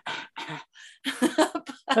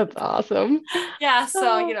 That's awesome. Yeah.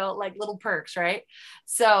 So, like little perks, right?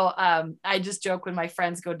 So I just joke when my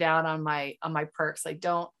friends go down on my perks, like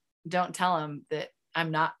don't tell them that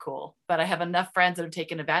I'm not cool, but I have enough friends that have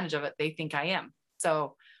taken advantage of it. They think I am.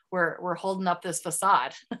 So we're holding up this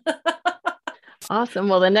facade. Awesome.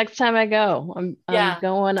 Well, the next time I go, I'm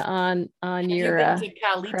going on your been to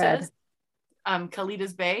Calitas,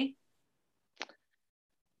 Calitas Bay.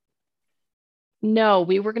 No,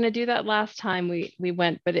 we were going to do that last time we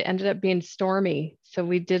went, but it ended up being stormy, so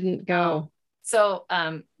we didn't go. So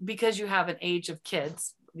because you have an age of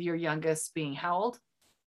kids, your youngest being how old?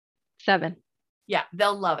 7. Yeah,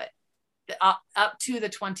 they'll love it. Up to the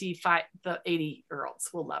 25, the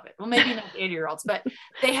 80-year-olds will love it. Well, maybe not 80-year-olds, but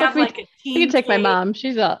they have like a team. You can take my mom.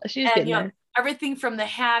 She's getting there. Everything from the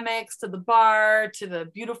hammocks to the bar to the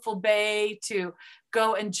beautiful bay to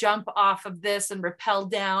go and jump off of this and rappel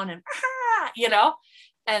down and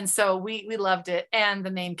and so we loved it. And the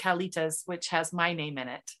name Calitas, which has my name in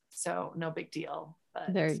it, so no big deal.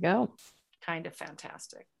 But there you go. Kind of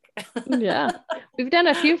fantastic. Yeah, we've done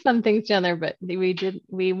a few fun things down there, but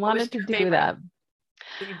we wanted to do that.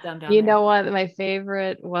 You've done down there? Know what? My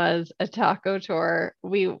favorite was a taco tour.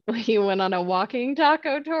 We went on a walking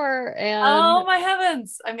taco tour, and oh my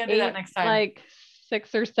heavens, I'm gonna do that next time. Like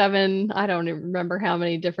 6 or 7, I don't even remember how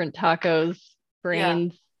many different tacos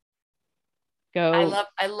brands. Yeah.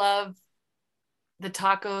 I love the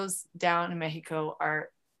tacos down in Mexico are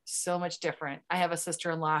so much different. I have a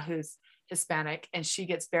sister-in-law who's Hispanic, and she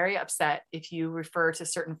gets very upset if you refer to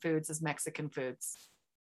certain foods as Mexican foods.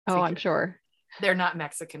 Oh, I'm sure. They're not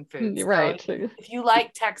Mexican foods. Right. So if you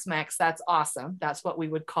like Tex-Mex, that's awesome. That's what we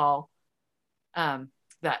would call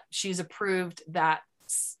that. She's approved that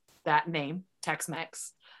name,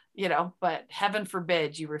 Tex-Mex, but heaven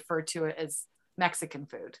forbid you refer to it as Mexican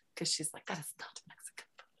food, because she's like, that is not Mexican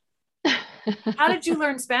food. How did you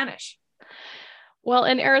learn Spanish? Well,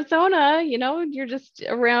 in Arizona, you're just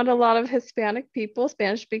around a lot of Hispanic people,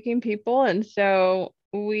 Spanish speaking people. And so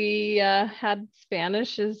we had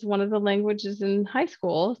Spanish as one of the languages in high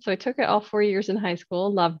school. So I took it all 4 years in high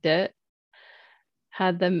school, loved it,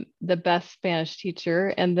 had the best Spanish teacher.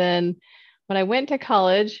 And then when I went to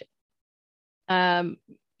college,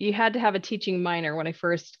 you had to have a teaching minor when I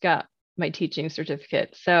first got my teaching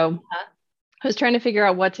certificate. So I was trying to figure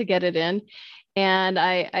out what to get it in. And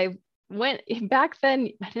I went back then,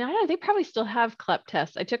 I don't know, they probably still have CLEP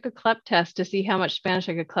tests. I took a CLEP test to see how much Spanish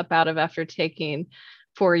I could CLEP out of after taking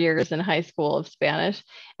 4 years in high school of Spanish.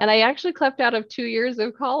 And I actually CLEPed out of 2 years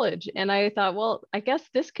of college. And I thought, well, I guess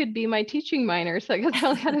this could be my teaching minor. So I guess I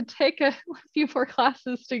only had to take a few more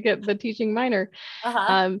classes to get the teaching minor.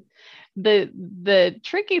 The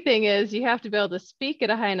tricky thing is you have to be able to speak at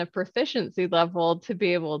a high enough proficiency level to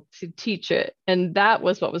be able to teach it. And that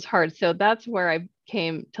was what was hard. So that's where I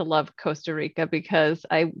came to love Costa Rica, because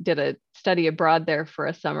I did a study abroad there for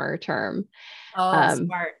a summer term. Oh,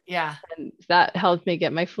 smart. Yeah. And that helped me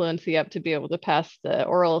get my fluency up to be able to pass the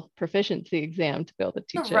oral proficiency exam to be able to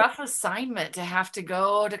teach it. Rough assignment to have to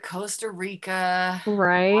go to Costa Rica.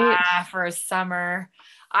 Right. For a summer.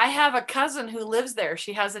 I have a cousin who lives there.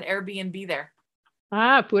 She has an Airbnb there.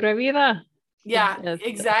 Pura vida. Yeah,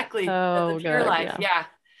 exactly. So the pure life. Yeah.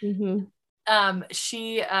 Mm-hmm.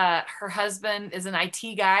 Her husband is an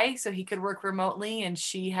IT guy, so he could work remotely, and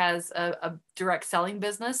she has a direct selling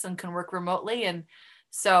business and can work remotely. And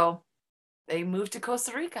so they moved to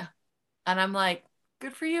Costa Rica, and I'm like,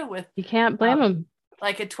 good for you. You can't blame them.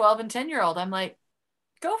 Like a 12 and 10-year-old, I'm like,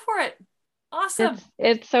 go for it. Awesome.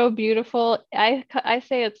 It's so beautiful. I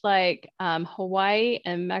say it's like Hawaii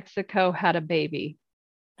and Mexico had a baby.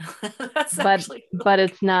 That's but actually but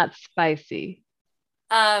it's not spicy.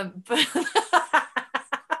 but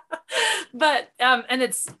and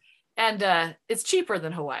it's cheaper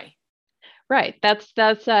than Hawaii. Right. That's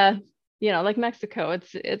like Mexico.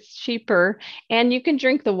 It's cheaper and you can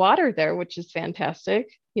drink the water there, which is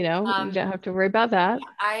fantastic. You don't have to worry about that.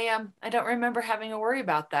 I don't remember having a worry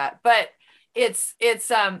about that, but it's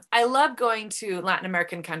I love going to Latin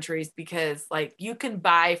American countries because like you can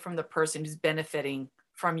buy from the person who's benefiting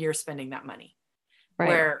from your spending that money. Right.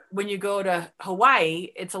 Where when you go to Hawaii,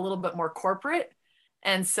 it's a little bit more corporate.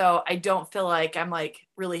 And so I don't feel like I'm like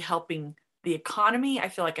really helping the economy. I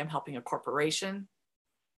feel like I'm helping a corporation,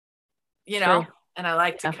 True. and I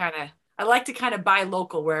like Yeah. to kind of buy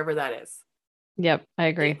local wherever that is. Yep, I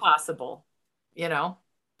agree. If possible,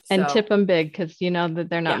 And So tip them big because you know that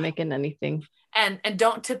they're not yeah. making anything. And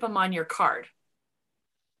don't tip them on your card.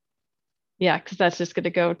 Yeah, because that's just going to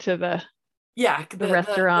go to Yeah, the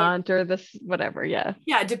restaurant or this whatever. Yeah.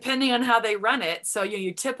 Yeah, depending on how they run it. So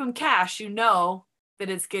you tip them cash, that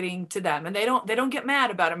it's getting to them, and they don't get mad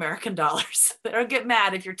about American dollars. They don't get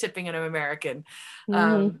mad if you're tipping an American.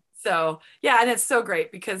 Mm-hmm. So yeah, and it's so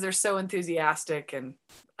great because they're so enthusiastic and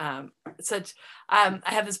such. I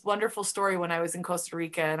have this wonderful story when I was in Costa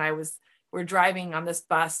Rica and we're driving on this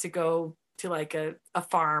bus to go to like a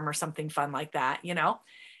farm or something fun like that,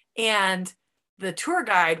 and the tour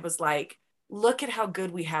guide was like, look at how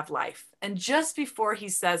good we have life. And just before he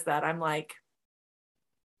says that, I'm like,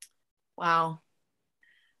 wow,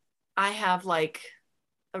 I have like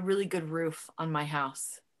a really good roof on my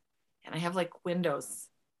house. And I have like windows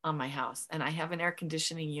on my house. And I have an air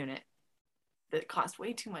conditioning unit that cost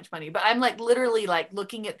way too much money. But I'm like literally like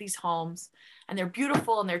looking at these homes and they're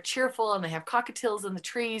beautiful and they're cheerful and they have cockatiels in the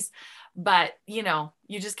trees. But,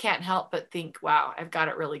 you just can't help but think, wow, I've got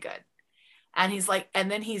it really good. And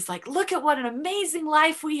then he's like, look at what an amazing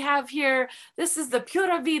life we have here. This is the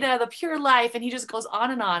pura vida, the pure life. And he just goes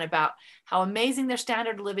on and on about how amazing their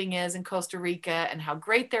standard of living is in Costa Rica and how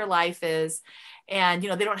great their life is. And,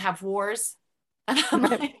 they don't have wars. And I'm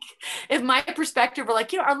like, if my perspective were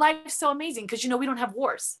like, our life's so amazing because, we don't have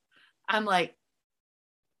wars. I'm like,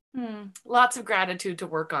 lots of gratitude to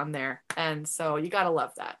work on there. And so you got to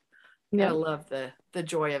love that. Yeah. Gotta love the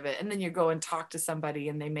joy of it. And then you go and talk to somebody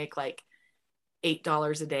and they make like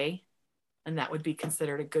 $8 a day, and that would be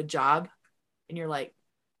considered a good job. And you're like,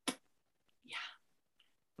 yeah,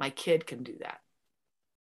 my kid can do that.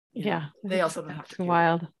 Yeah. They also don't have to.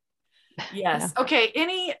 Wild. Yes. Yeah. Okay.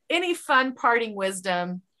 Any fun parting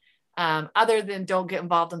wisdom, other than don't get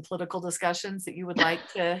involved in political discussions that you would like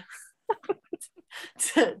to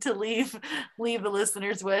to leave the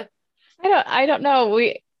listeners with? I don't know.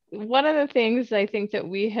 One of the things I think that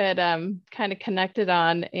we had kind of connected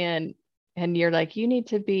on and you're like, you need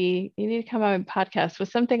to come on my podcast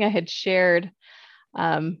was something I had shared,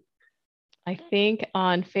 I think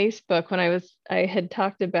on Facebook when I had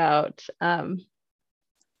talked about,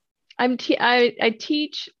 I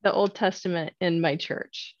teach the Old Testament in my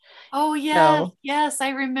church. Oh yes, yes, I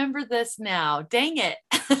remember this now. Dang it.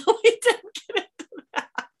 We didn't get into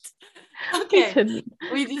that. Okay.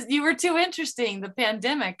 You were too interesting, the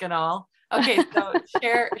pandemic and all. Okay, so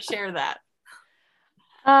share that.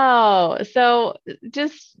 Oh, so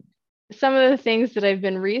just some of the things that I've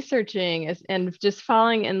been researching and just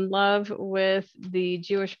falling in love with the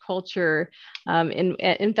Jewish culture.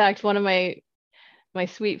 In fact, one of my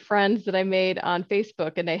sweet friends that I made on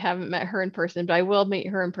Facebook, and I haven't met her in person, but I will meet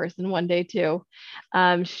her in person one day too.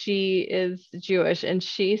 She is Jewish and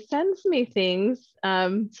she sends me things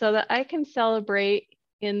so that I can celebrate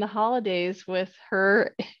in the holidays with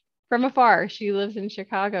her from afar. She lives in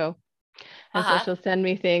Chicago. And so she'll send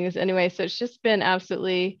me things anyway. So it's just been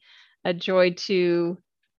absolutely a joy to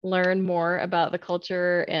learn more about the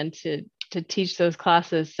culture and to teach those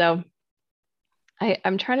classes. So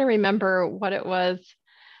I'm trying to remember what it was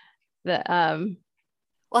that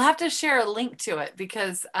we'll have to share a link to it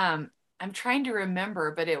because I'm trying to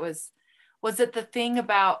remember, but was it the thing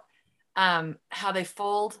about how they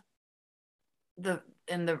fold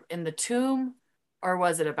in the tomb, or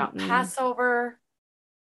was it about Passover?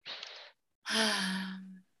 I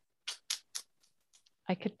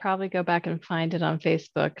could probably go back and find it on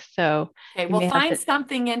Facebook. So okay, we'll find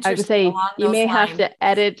something interesting. I would say along you those may lines. have to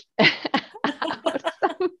edit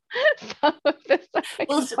some of this.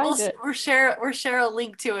 We'll share a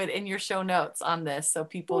link to it in your show notes on this, so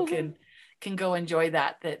people can go enjoy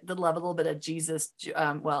that. The love a little bit of Jesus. Jewish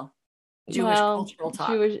cultural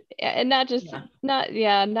talk. And not just not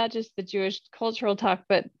just the Jewish cultural talk,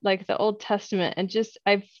 but like the Old Testament and just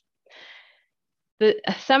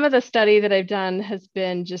some of the study that I've done has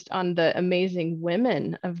been just on the amazing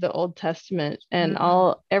women of the Old Testament and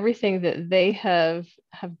everything that they have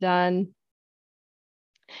done.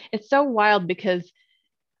 It's so wild because,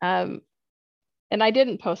 and I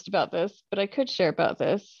didn't post about this, but I could share about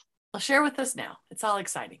this. Well, share with us now. It's all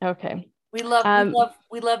exciting. Okay. We love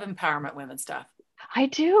empowerment women stuff. I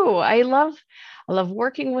do. I love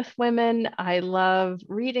working with women. I love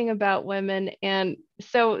reading about women. And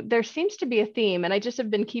so there seems to be a theme, and I just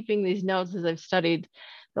have been keeping these notes as I've studied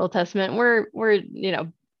the Old Testament. We're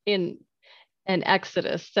in an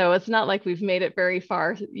Exodus. So it's not like we've made it very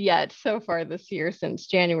far yet so far this year since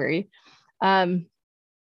January. But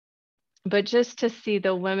just to see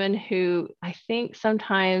the women who I think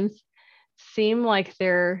sometimes seem like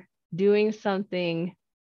they're doing something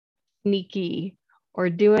sneaky or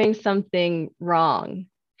doing something wrong.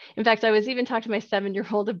 In fact, I was even talking to my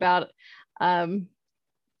 7-year-old about, I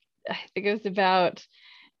think it was about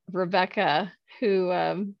Rebecca,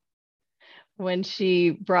 who, when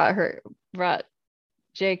she brought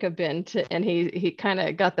Jacob in and he kind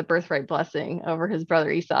of got the birthright blessing over his brother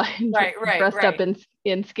Esau, and dressed up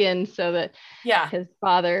in skin so that his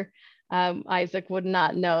father, Isaac, would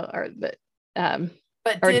not know, or that,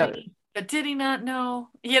 but did he not know?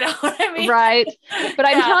 You know what I mean? Right. But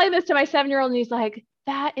I'm telling this to my 7-year-old and he's like,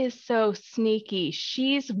 that is so sneaky.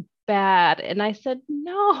 She's bad. And I said,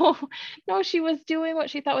 no, she was doing what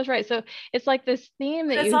she thought was right. So it's like this theme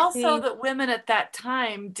that it's also that women at that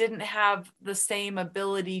time didn't have the same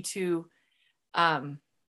ability to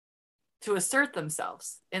assert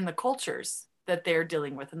themselves in the cultures that they're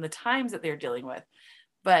dealing with and the times that they're dealing with,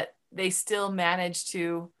 but they still managed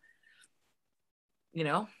to,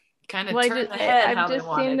 kind of turn the head how they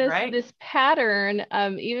wanted. I've just seen this pattern,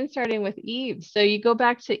 even starting with Eve. So you go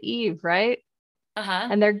back to Eve, right?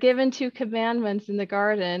 And they're given 2 commandments in the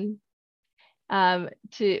garden,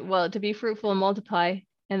 to be fruitful and multiply,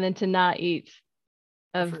 and then to not eat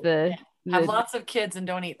of have lots of kids and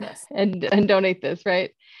don't eat this. And don't eat this,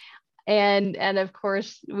 right? And of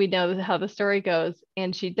course we know how the story goes,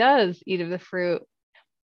 and she does eat of the fruit,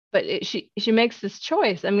 but she makes this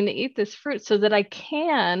choice. I'm going to eat this fruit so that I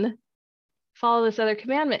can follow this other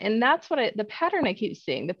commandment. And that's the pattern I keep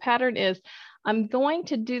seeing. The pattern is, I'm going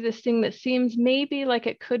to do this thing that seems maybe like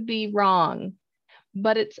it could be wrong,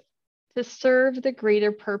 but it's to serve the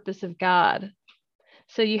greater purpose of God.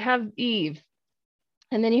 So you have Eve,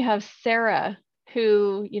 and then you have Sarah,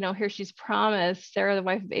 who, here she's promised, Sarah, the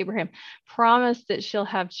wife of Abraham, promised that she'll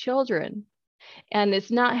have children. And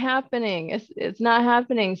it's not happening. It's not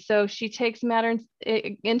happening. So she takes matters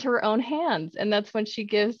into her own hands. And that's when she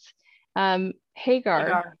gives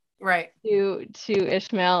Hagar right to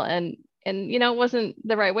Ishmael. And it wasn't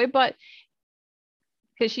the right way, but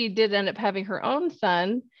because she did end up having her own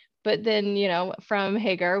son. But then, from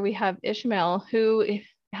Hagar, we have Ishmael, who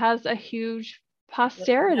has a huge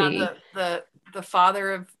posterity. The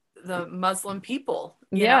father of the Muslim people.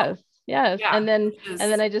 Yes. Yeah. And then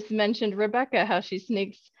I just mentioned Rebecca, how she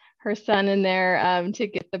sneaks her son in there to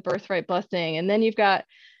get the birthright blessing. And then you've got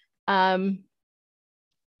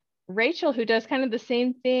Rachel, who does kind of the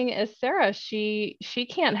same thing as Sarah. She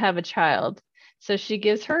can't have a child, so she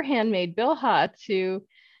gives her handmaid Bilhah to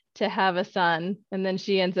have a son, and then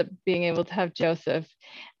she ends up being able to have Joseph.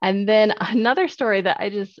 And then another story that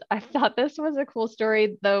I thought this was a cool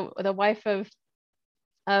story, the wife of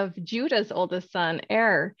Judah's oldest son,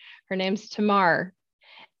 Er, her name's Tamar.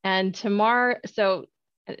 And Tamar, so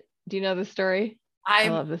do you know the story? I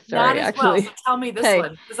love this story, not as actually. Well, so tell me this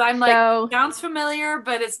one, because I'm sounds familiar,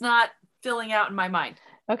 but it's not filling out in my mind.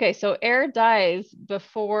 Okay, so Er dies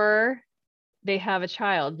before they have a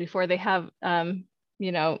child, before they have, an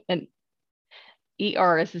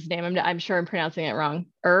Er is his name. I'm sure I'm pronouncing it wrong.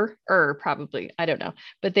 Probably. I don't know.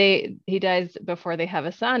 But he dies before they have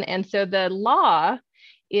a son. And so the law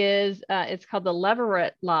is, it's called the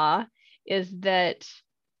Levirate law, is that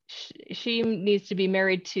she needs to be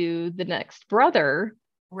married to the next brother,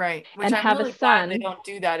 right? Which and I'm have really a son. They don't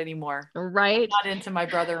do that anymore, right? I'm not into my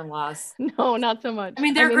brother-in-laws. No, not so much. I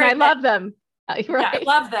mean, they're great. I love them. Right? Yeah, I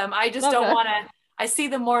love them. I just don't want to. I see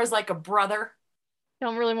them more as like a brother.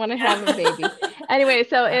 Don't really want to have a baby. Anyway,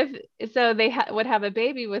 so they would have a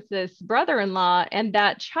baby with this brother-in-law, and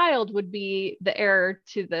that child would be the heir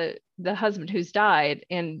to the husband who's died,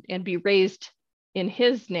 and be raised in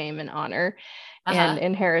his name and honor and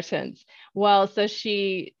inheritance. Well, so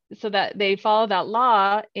that they follow that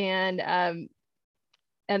law, and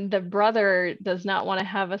the brother does not want to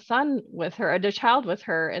have a son with her, a child with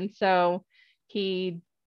her, and so he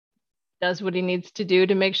does what he needs to do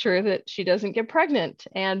to make sure that she doesn't get pregnant.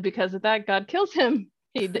 And because of that, God kills him.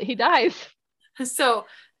 He dies. So,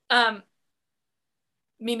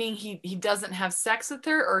 meaning he doesn't have sex with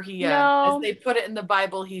her, or he No. as they put it in the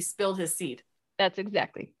Bible, he spilled his seed. That's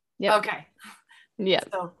exactly. Yep. Okay. Yeah.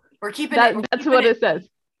 So we're keeping That's what it says.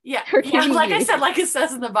 Yeah. We're Yeah. keeping Like I G. said, like it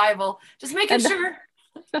says in the Bible, just making sure.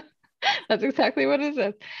 That's exactly what it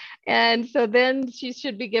says. And so then she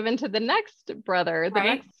should be given to the next brother, the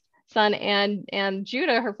Right. next son, and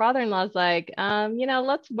Judah, her father-in-law, is like,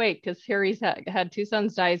 let's wait, because here he's had two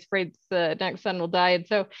sons die. He's afraid the next son will die, and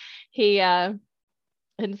so he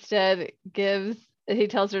instead he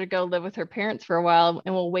tells her to go live with her parents for a while,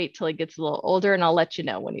 and we'll wait till he gets a little older, and I'll let you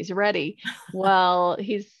know when he's ready. Well,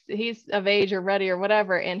 he's of age or ready or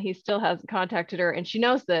whatever, and he still hasn't contacted her, and she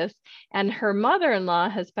knows this, and her mother-in-law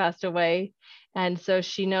has passed away, and so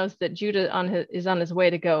she knows that Judah is on his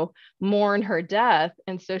way to go mourn her death,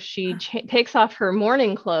 and so she takes off her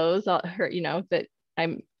mourning clothes, that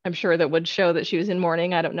I'm sure that would show that she was in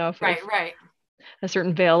mourning. I don't know if Right. a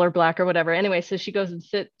certain veil or black or whatever. Anyway, so she goes and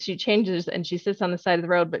she changes and she sits on the side of the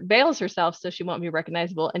road, but veils herself so she won't be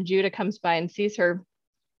recognizable. And Judah comes by and sees her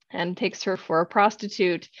and takes her for a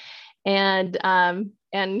prostitute, and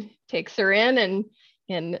takes her in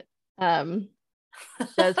and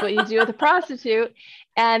does what you do with a prostitute.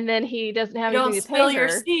 And then he doesn't have anything to pay her. Don't spill your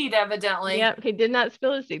seed, evidently. Yep, he did not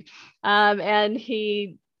spill his seed. And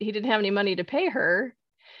he didn't have any money to pay her.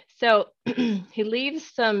 So he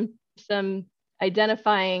leaves some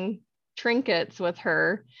identifying trinkets with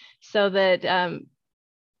her so that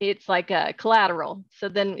it's like a collateral. So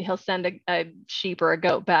then he'll send a sheep or a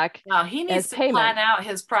goat back. Wow, he needs to plan out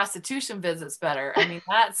his prostitution visits better. I mean,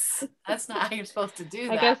 that's not how you're supposed to do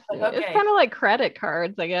that. I guess it's kind of like credit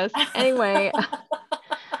cards, I guess. Anyway,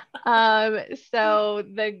 so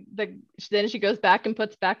then she goes back and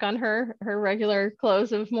puts back on her regular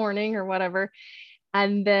clothes of mourning or whatever,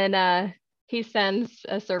 and then he sends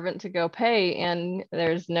a servant to go pay, and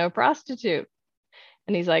there's no prostitute.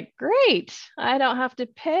 And he's like, great, I don't have to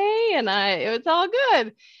pay, and it's all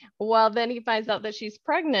good. Well, then he finds out that she's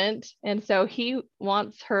pregnant, and so he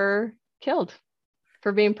wants her killed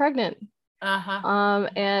for being pregnant.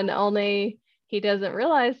 And only he doesn't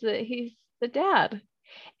realize that he's the dad.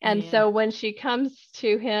 And so when she comes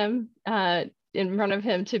to him in front of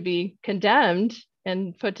him to be condemned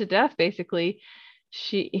and put to death, basically,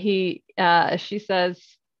 she says,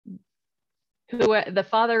 who the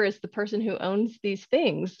father is the person who owns these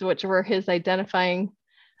things, which were his identifying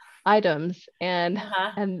items, and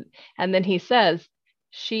then he says,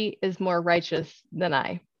 she is more righteous than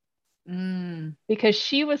I, because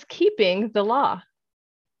she was keeping the law.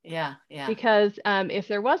 Yeah. Because if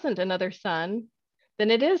there wasn't another son, then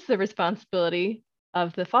it is the responsibility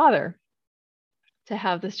of the father to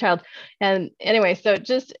have this child. And anyway, so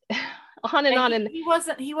just on and on. And he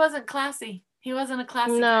wasn't classy. He wasn't a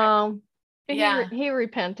classy no. Yeah. He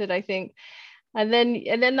repented, I think. And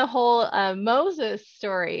then the whole Moses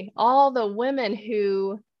story, all the women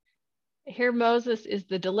who here Moses is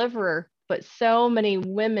the deliverer, but so many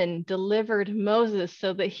women delivered Moses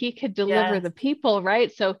so that he could deliver the people,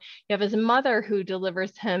 right? So you have his mother who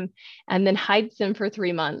delivers him and then hides him for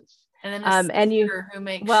 3 months. And then who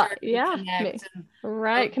makes sure to connect.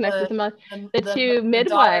 Connect with the mother. The two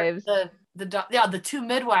midwives. The two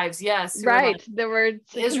midwives, yes. Right. They were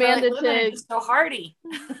commanded to so hardy.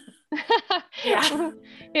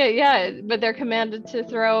 But they're commanded to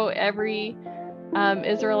throw every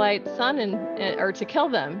Israelite son or to kill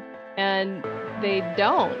them, and they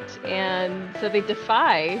don't, and so they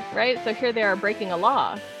defy, right? So here they are breaking a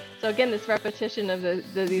law. So again, this repetition of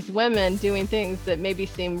these women doing things that maybe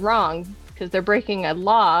seem wrong because they're breaking a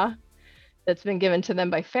law that's been given to them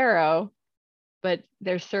by Pharaoh, but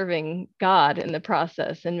they're serving God in the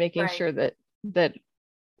process and making sure that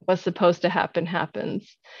what's supposed to happen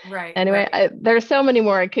happens. Right. Anyway, there's so many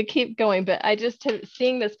more. I could keep going, but I just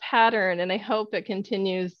seeing this pattern, and I hope it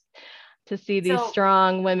continues to see these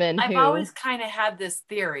strong women. I've always kind of had this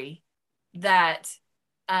theory that,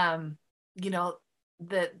 that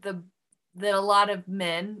a lot of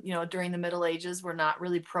men, during the Middle Ages were not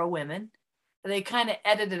really pro women. They kind of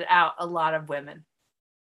edited out a lot of women.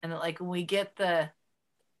 And like when we get the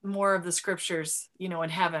more of the scriptures, in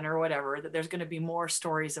heaven or whatever, that there's going to be more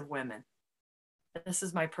stories of women. This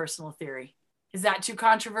is my personal theory. Is that too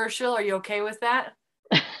controversial? Are you okay with that?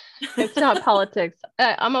 It's not politics.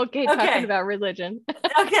 I'm okay talking about religion.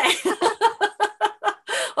 Okay.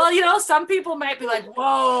 Well, some people might be like,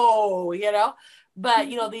 whoa, but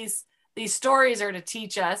these stories are to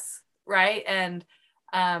teach us, right? And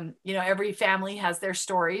every family has their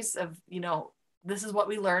stories of, this is what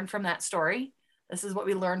we learned from that story. This is what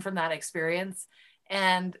we learned from that experience.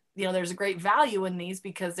 And, you know, there's a great value in these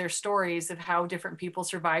because they're stories of how different people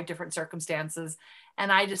survive different circumstances.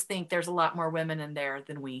 And I just think there's a lot more women in there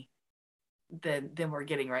than we're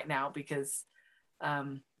getting right now because,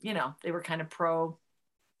 you know, they were kind of pro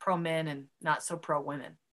men and not so pro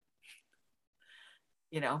women,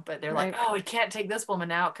 you know, but they're Right. like, oh, we can't take this woman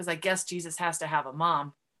out because I guess Jesus has to have a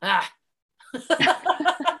mom. Ah.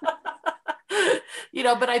 You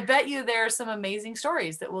know, but I bet you there are some amazing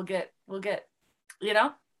stories that we'll get, you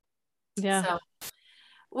know? Yeah. So,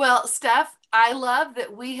 well, Steph, I love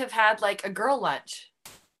that we have had like a girl lunch.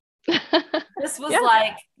 This was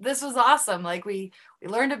this was awesome. Like we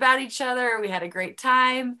learned about each other. We had a great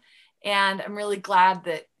time. And I'm really glad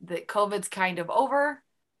that COVID's kind of over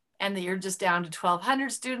and that you're just down to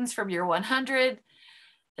 1,200 students from year 100.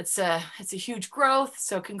 It's a huge growth.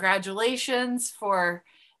 So congratulations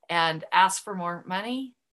and ask for more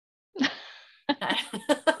money.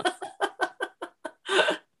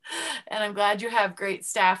 And I'm glad you have great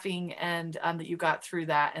staffing and that you got through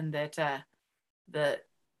that and that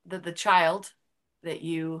the child that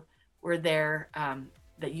you were there,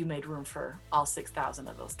 that you made room for all 6,000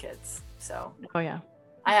 of those kids. So, Oh yeah.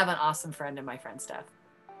 I have an awesome friend in my friend Steph.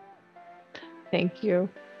 Thank you.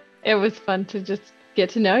 It was fun to just get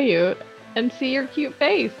to know you and see your cute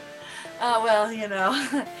face. Oh, well, you know,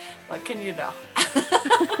 what can you know?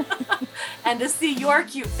 And to see your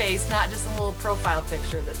cute face, not just a little profile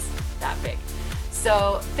picture that's that big.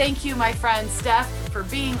 So thank you, my friend Steph, for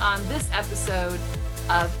being on this episode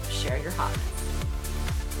of Share Your Hotness.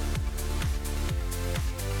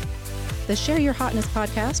 The Share Your Hotness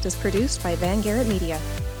podcast is produced by Van Garrett Media.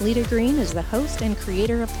 Lita Green is the host and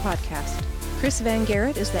creator of the podcast. Chris Van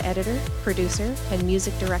Garrett is the editor, producer, and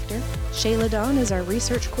music director. Shayla Dawn is our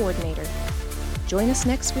research coordinator. Join us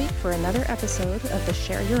next week for another episode of the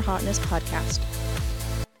Share Your Hotness podcast.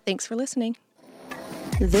 Thanks for listening.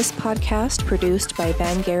 This podcast produced by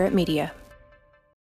Van Garrett Media.